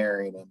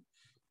engineering and,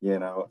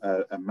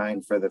 a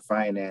mind for the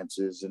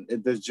finances. And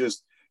there's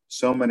just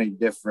so many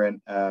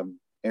different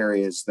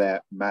areas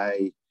that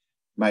my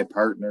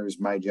partners,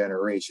 my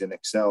generation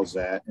excels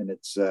at. And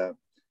it's,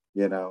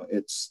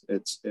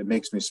 it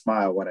makes me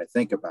smile when I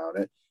think about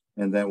it.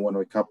 And then when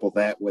we couple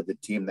that with the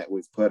team that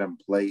we've put in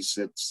place,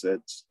 it's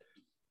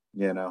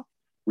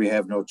we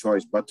have no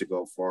choice but to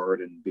go forward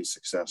and be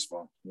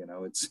successful.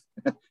 It's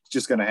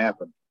just going to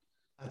happen.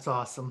 That's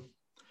awesome.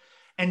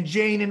 And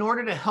Jane, in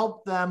order to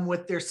help them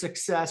with their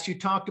success, you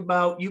talked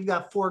about you've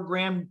got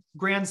 4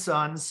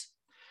 grandsons,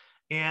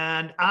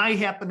 and I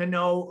happen to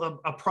know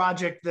a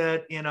project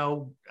that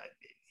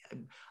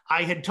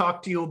I had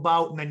talked to you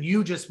about, and then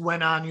you just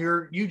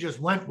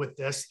went with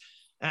this.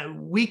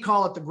 We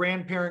call it the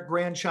Grandparent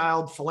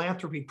Grandchild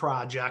Philanthropy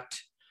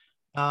Project.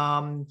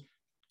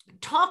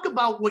 talk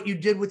about what you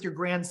did with your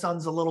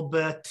grandsons a little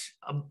bit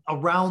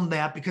around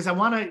that, because I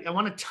want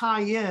to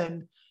tie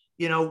in,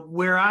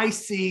 where I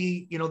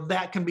see,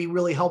 that can be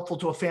really helpful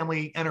to a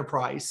family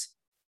enterprise.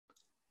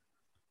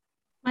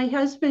 My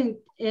husband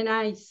and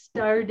I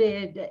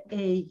started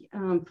a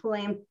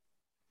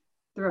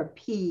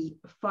philanthropy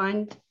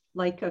fund,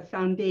 like a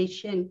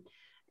foundation.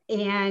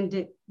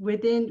 And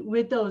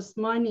with those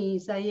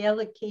monies, I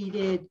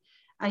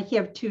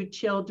have 2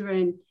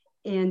 children,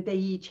 and they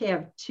each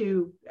have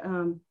 2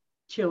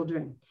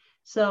 children.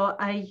 So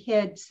I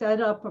had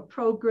set up a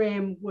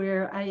program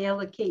where I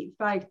allocate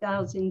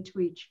 $5,000 to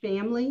each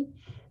family,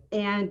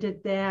 and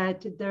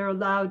that they're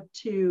allowed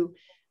to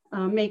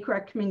make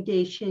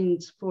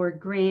recommendations for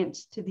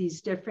grants to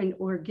these different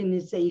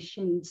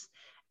organizations,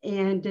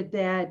 and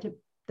that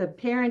the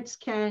parents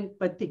can,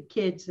 but the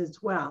kids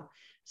as well.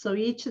 So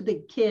each of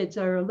the kids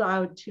are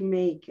allowed to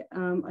make a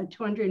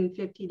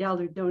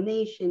 $250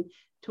 donation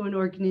to an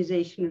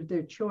organization of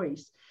their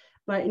choice.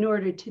 But in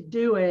order to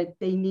do it,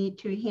 they need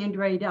to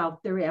handwrite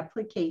out their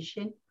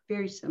application,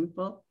 very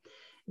simple.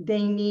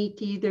 They need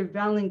to either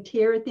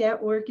volunteer at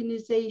that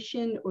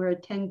organization or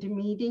attend a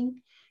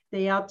meeting.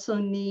 They also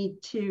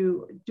need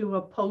to do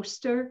a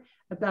poster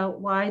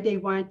about why they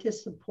want to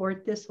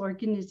support this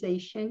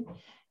organization.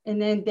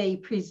 And then they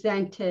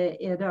present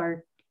it at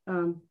our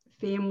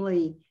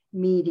family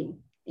meeting,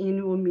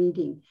 annual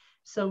meeting.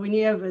 So when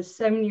you have a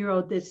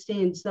 7-year-old that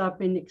stands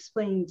up and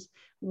explains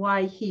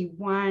why he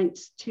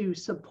wants to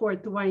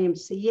support the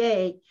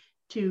YMCA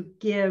to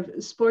give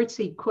sports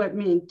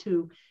equipment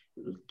to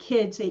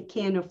kids that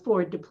can't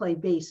afford to play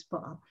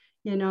baseball,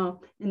 and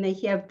they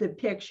have the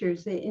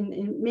pictures, and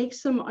it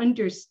makes them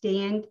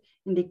understand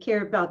and to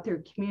care about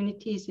their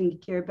communities and to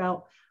care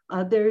about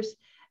others.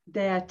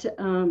 That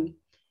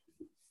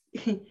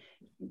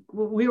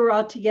we were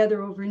all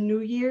together over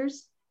New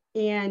Year's,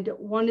 and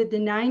one of the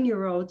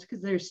 9-year-olds,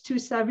 because there's 2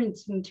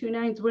 7s and 2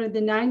 9s, one of the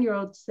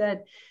 9-year-olds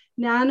said,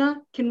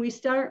 "Nana, can we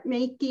start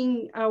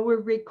making our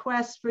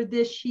requests for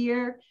this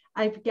year?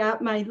 I've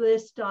got my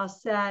list all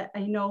set.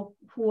 I know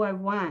who I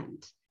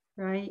want,"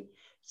 right?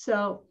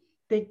 So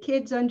the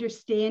kids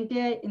understand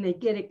it and they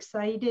get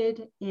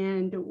excited,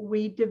 and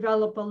we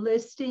develop a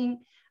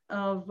listing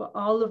of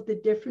all of the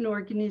different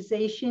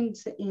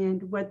organizations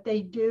and what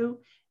they do.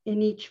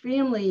 And each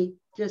family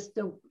just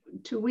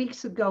 2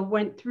 weeks ago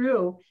went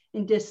through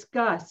and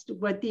discussed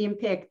what the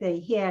impact they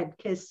had,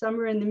 because some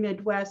are in the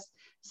Midwest,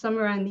 some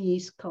are on the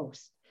East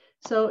Coast.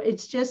 So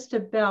it's just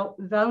about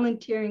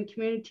volunteering,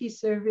 community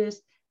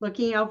service,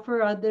 looking out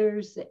for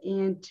others,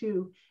 and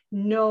to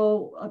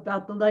know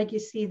about the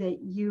legacy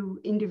that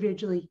you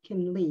individually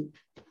can leave.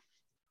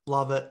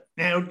 Love it.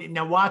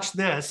 Now watch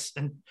this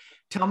and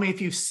tell me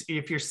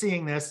if you're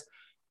seeing this.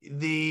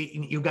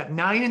 You've got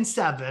 9 and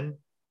 7.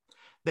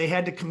 They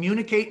had to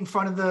communicate in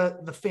front of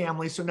the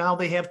family. So now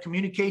they have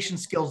communication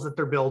skills that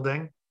they're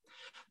building.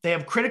 They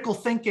have critical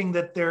thinking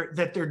that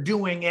they're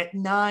doing at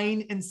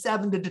 9 and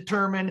 7 to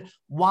determine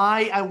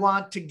why I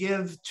want to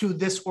give to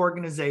this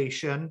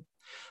organization.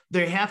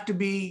 They have to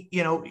be,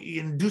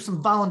 do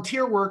some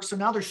volunteer work. So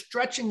now they're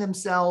stretching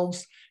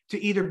themselves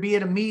to either be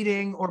at a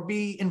meeting or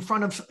be in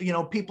front of,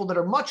 people that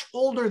are much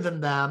older than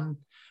them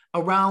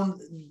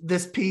around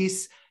this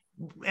piece,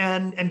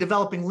 and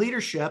developing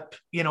leadership,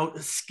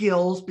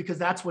 skills, because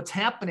that's what's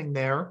happening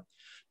there.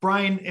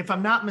 Brian, if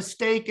I'm not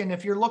mistaken,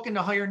 if you're looking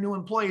to hire new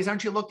employees,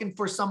 aren't you looking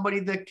for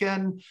somebody that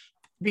can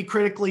be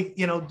critically,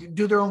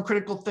 do their own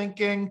critical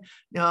thinking,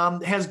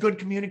 has good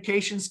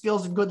communication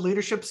skills and good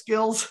leadership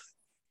skills?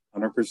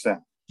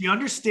 100%. Do you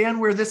understand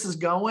where this is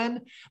going?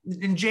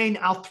 And Jane,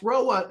 I'll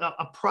throw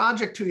a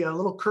project to you, a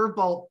little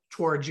curveball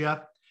towards you.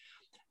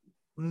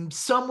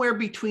 Somewhere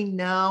between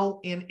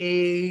now and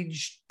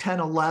age 10,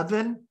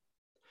 11,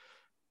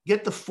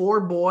 get the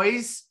 4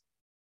 boys,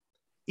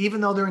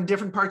 even though they're in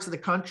different parts of the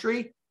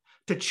country,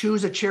 to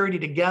choose a charity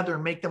together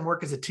and make them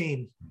work as a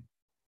team.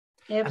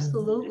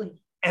 Absolutely.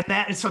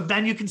 And so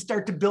then you can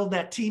start to build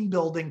that team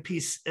building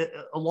piece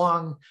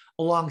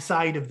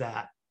alongside of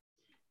that.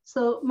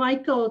 So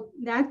Michael,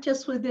 not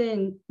just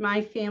within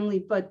my family,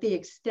 but the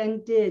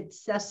extended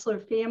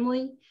Sessler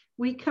family,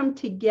 we come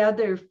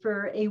together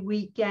for a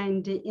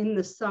weekend in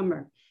the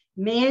summer.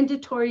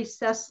 Mandatory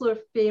Sessler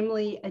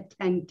family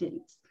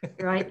attendance,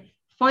 right?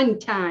 Fun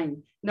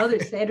time, another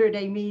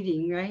Saturday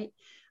meeting, right?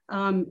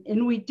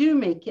 And we do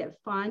make it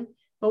fun.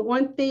 But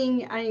one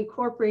thing I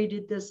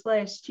incorporated this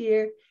last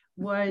year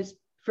was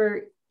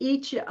for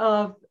each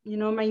of,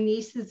 my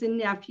nieces and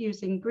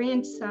nephews and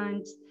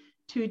grandsons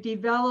to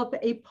develop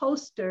a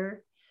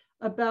poster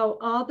about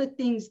all the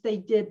things they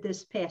did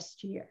this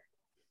past year.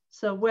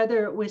 So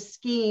whether it was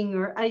skiing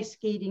or ice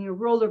skating or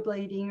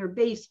rollerblading or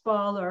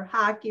baseball or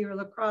hockey or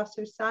lacrosse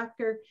or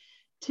soccer,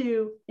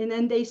 and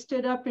then they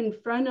stood up in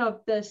front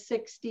of the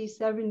 60,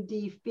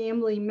 70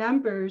 family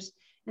members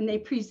and they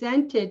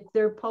presented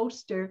their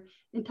poster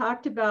and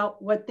talked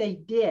about what they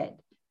did,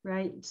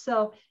 right?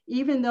 So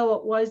even though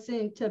it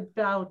wasn't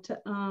about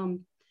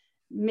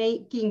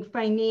making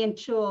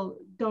financial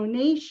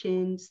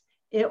donations,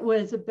 it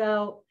was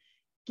about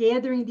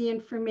gathering the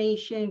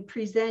information,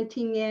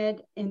 presenting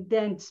it, and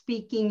then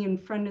speaking in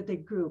front of the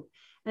group.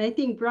 And I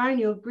think, Brian,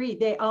 you'll agree,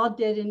 they all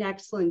did an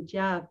excellent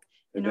job.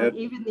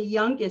 Even the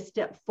youngest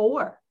at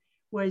 4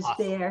 was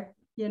awesome. There.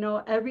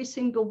 Every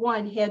single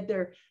one had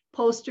their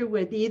poster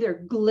with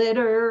either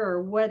glitter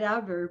or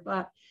whatever,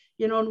 but,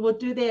 and we'll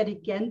do that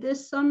again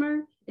this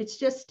summer. It's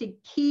just to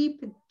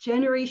keep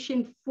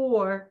Generation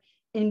 4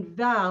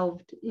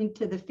 involved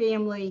into the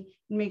family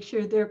and make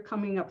sure they're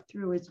coming up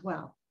through as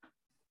well.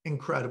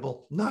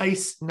 Incredible.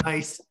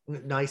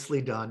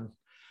 Nicely done.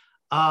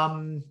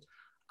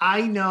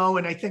 I know,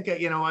 and I think,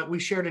 we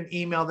shared an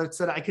email that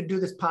said I could do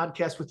this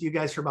podcast with you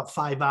guys for about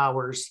 5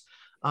 hours.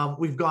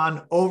 We've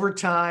gone over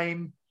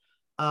time.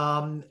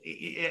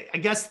 I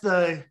guess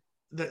we'll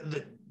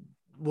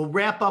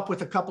wrap up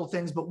with a couple of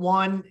things, but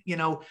one,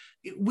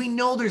 we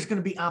know there's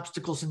going to be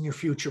obstacles in your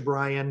future,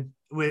 Brian.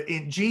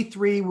 In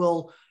G3,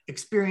 we'll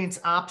experience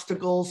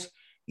obstacles.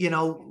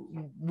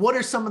 What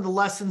are some of the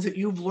lessons that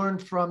you've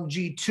learned from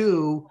G2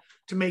 to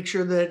make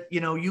sure that,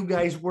 you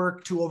guys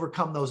work to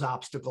overcome those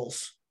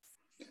obstacles?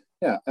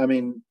 Yeah, I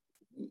mean,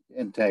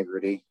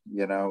 integrity,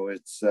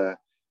 it's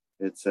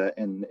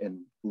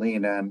and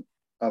lean on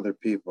other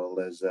people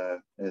as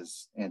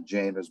Aunt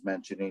Jane was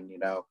mentioning,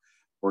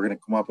 we're going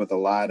to come up with a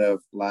lot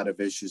of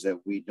issues that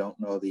we don't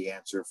know the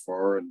answer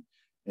for.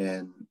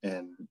 And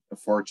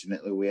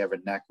fortunately we have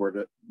a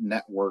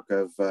network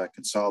of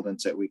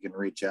consultants that we can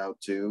reach out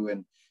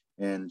to,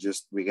 and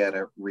just, we got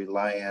to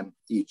rely on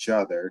each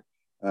other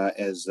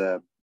as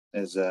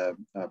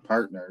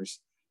partners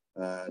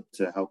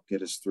to help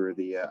get us through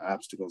the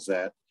obstacles,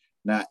 that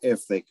not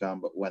if they come,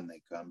 but when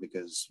they come,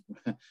 because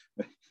it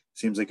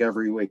seems like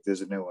every week there's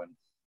a new one.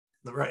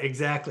 Right,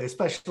 exactly,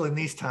 especially in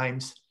these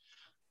times.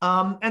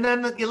 And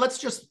then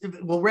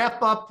we'll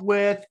wrap up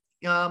with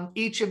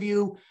each of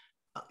you.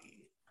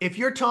 If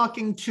you're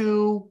talking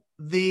to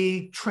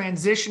the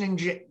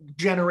transitioning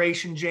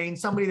generation, Jane,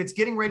 somebody that's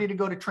getting ready to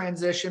go to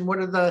transition, what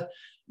are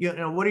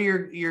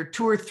your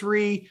 2 or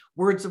 3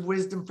 words of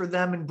wisdom for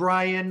them? And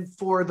Brian,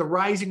 for the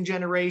rising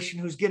generation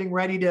who's getting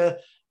ready to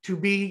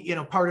be,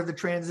 part of the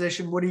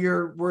transition, what are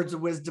your words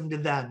of wisdom to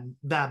them?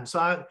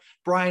 So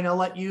Brian, I'll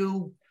let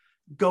you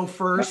go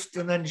first,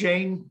 and then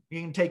Jane,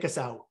 you can take us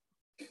out.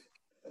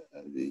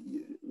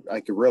 I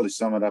could really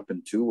sum it up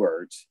in 2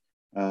 words,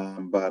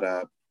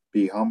 but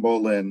be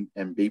humble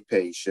and be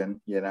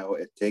patient.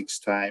 It takes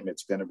time.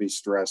 It's going to be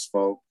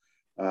stressful.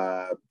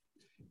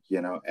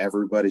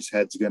 Everybody's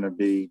head's going to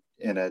be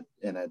in a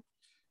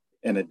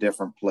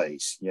different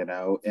place,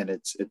 and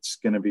it's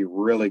going to be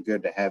really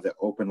good to have the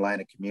open line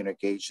of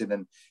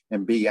communication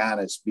and be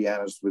honest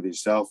with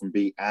yourself, and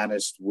be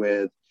honest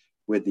with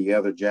the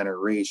other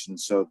generation,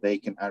 so they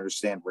can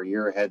understand where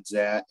your head's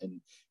at,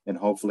 and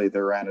hopefully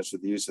they're honest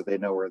with you so they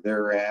know where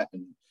they're at.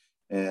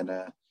 And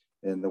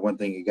the one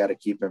thing you got to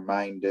keep in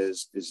mind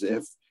is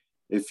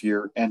if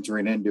you're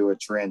entering into a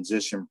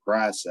transition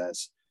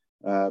process,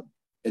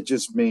 it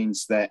just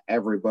means that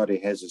everybody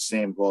has the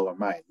same goal in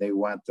mind. They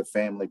want the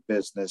family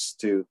business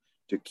to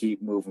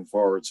keep moving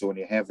forward. So when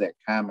you have that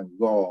common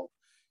goal,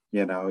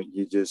 you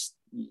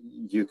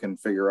can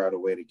figure out a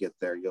way to get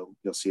there. You'll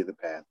see the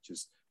path.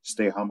 Just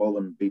stay humble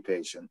and be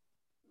patient.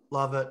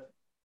 Love it.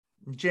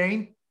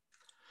 Jane?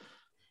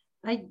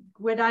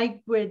 What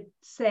I would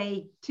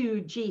say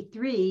to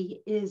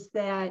G3 is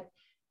that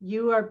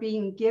you are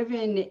being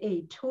given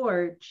a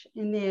torch,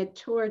 and that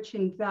torch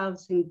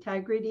involves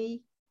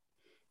integrity,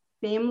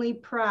 family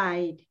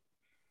pride,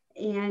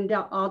 and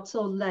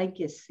also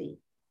legacy.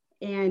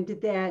 And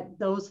that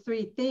those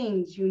 3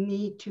 things you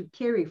need to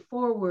carry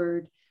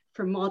forward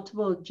for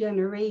multiple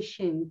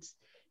generations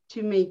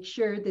to make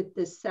sure that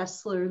the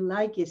Sessler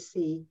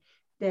legacy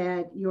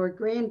that your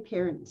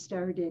grandparents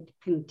started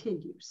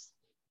continues.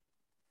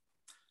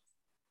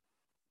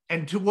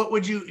 And what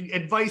would you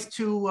advise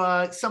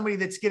to somebody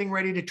that's getting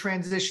ready to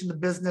transition the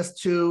business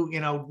to,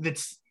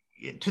 that's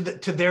to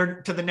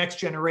the next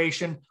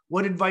generation?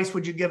 What advice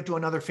would you give to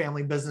another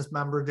family business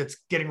member that's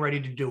getting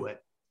ready to do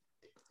it?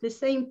 The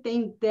same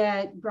thing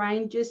that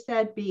Brian just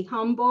said: be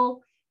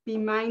humble, be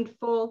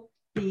mindful,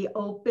 be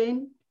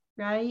open,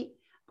 right?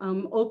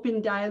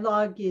 Open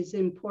dialogue is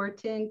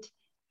important,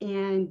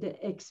 and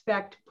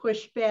expect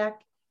pushback,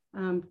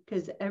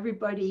 because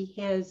everybody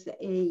has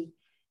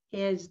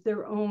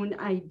their own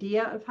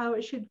idea of how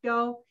it should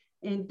go.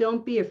 And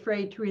don't be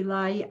afraid to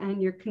rely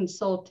on your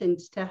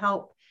consultants to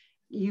help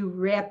you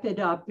wrap it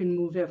up and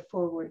move it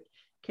forward.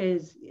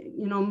 Because,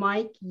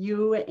 Mike,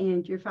 you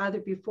and your father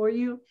before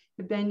you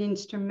have been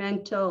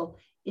instrumental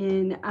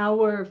in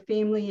our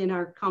family and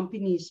our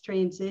company's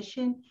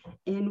transition.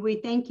 And we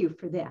thank you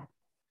for that.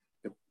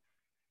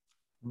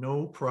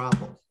 No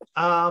problem.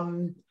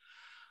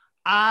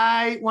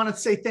 I want to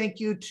say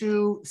thank you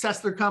to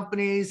Sessler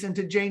Companies and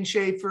to Jane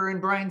Shaffer and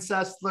Brian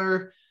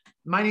Sessler.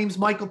 My name's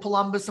Michael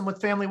Columbus. I'm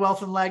with Family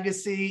Wealth and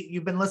Legacy.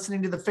 You've been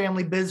listening to the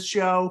Family Biz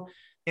Show,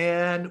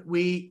 and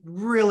we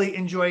really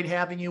enjoyed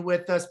having you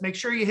with us. Make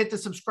sure you hit the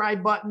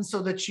subscribe button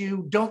so that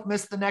you don't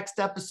miss the next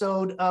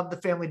episode of the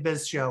Family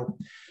Biz Show.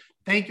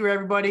 Thank you,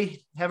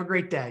 everybody. Have a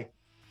great day.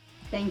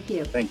 Thank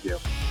you. Thank you.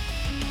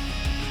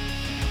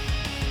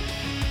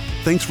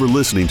 Thanks for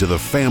listening to the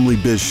Family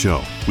Biz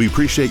Show. We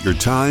appreciate your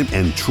time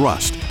and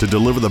trust to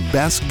deliver the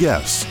best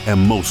guests and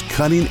most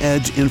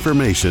cutting-edge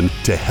information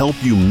to help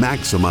you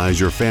maximize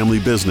your family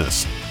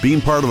business.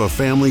 Being part of a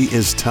family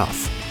is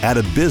tough. Add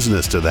a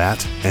business to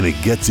that, and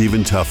it gets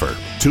even tougher.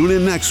 Tune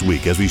in next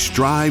week as we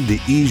strive to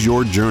ease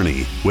your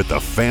journey with the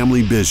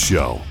Family Biz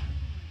Show.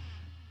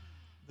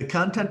 The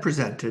content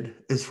presented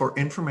is for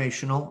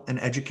informational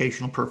and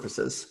educational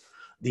purposes.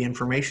 The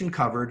information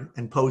covered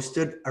and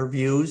posted are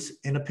views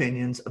and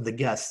opinions of the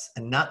guests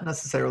and not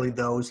necessarily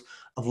those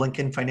of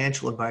Lincoln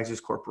Financial Advisors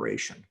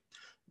Corporation.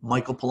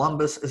 Michael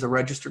Polumbus is a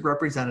registered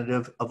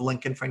representative of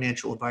Lincoln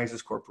Financial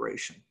Advisors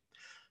Corporation.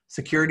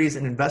 Securities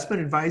and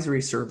investment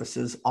advisory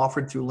services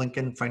offered through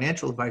Lincoln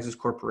Financial Advisors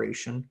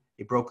Corporation,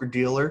 a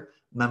broker-dealer,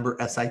 member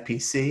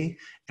SIPC,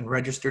 and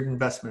registered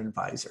investment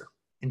advisor.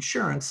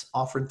 Insurance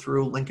offered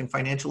through Lincoln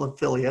Financial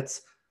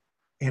Affiliates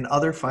and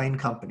other fine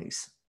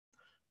companies.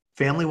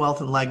 Family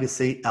Wealth and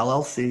Legacy,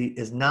 LLC,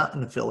 is not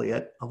an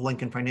affiliate of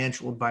Lincoln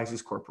Financial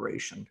Advisors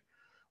Corporation.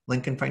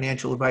 Lincoln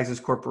Financial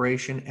Advisors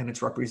Corporation and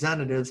its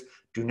representatives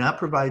do not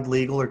provide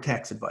legal or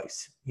tax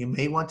advice. You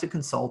may want to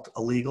consult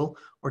a legal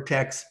or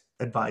tax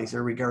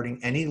advisor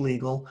regarding any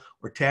legal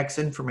or tax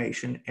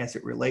information as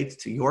it relates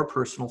to your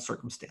personal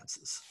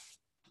circumstances.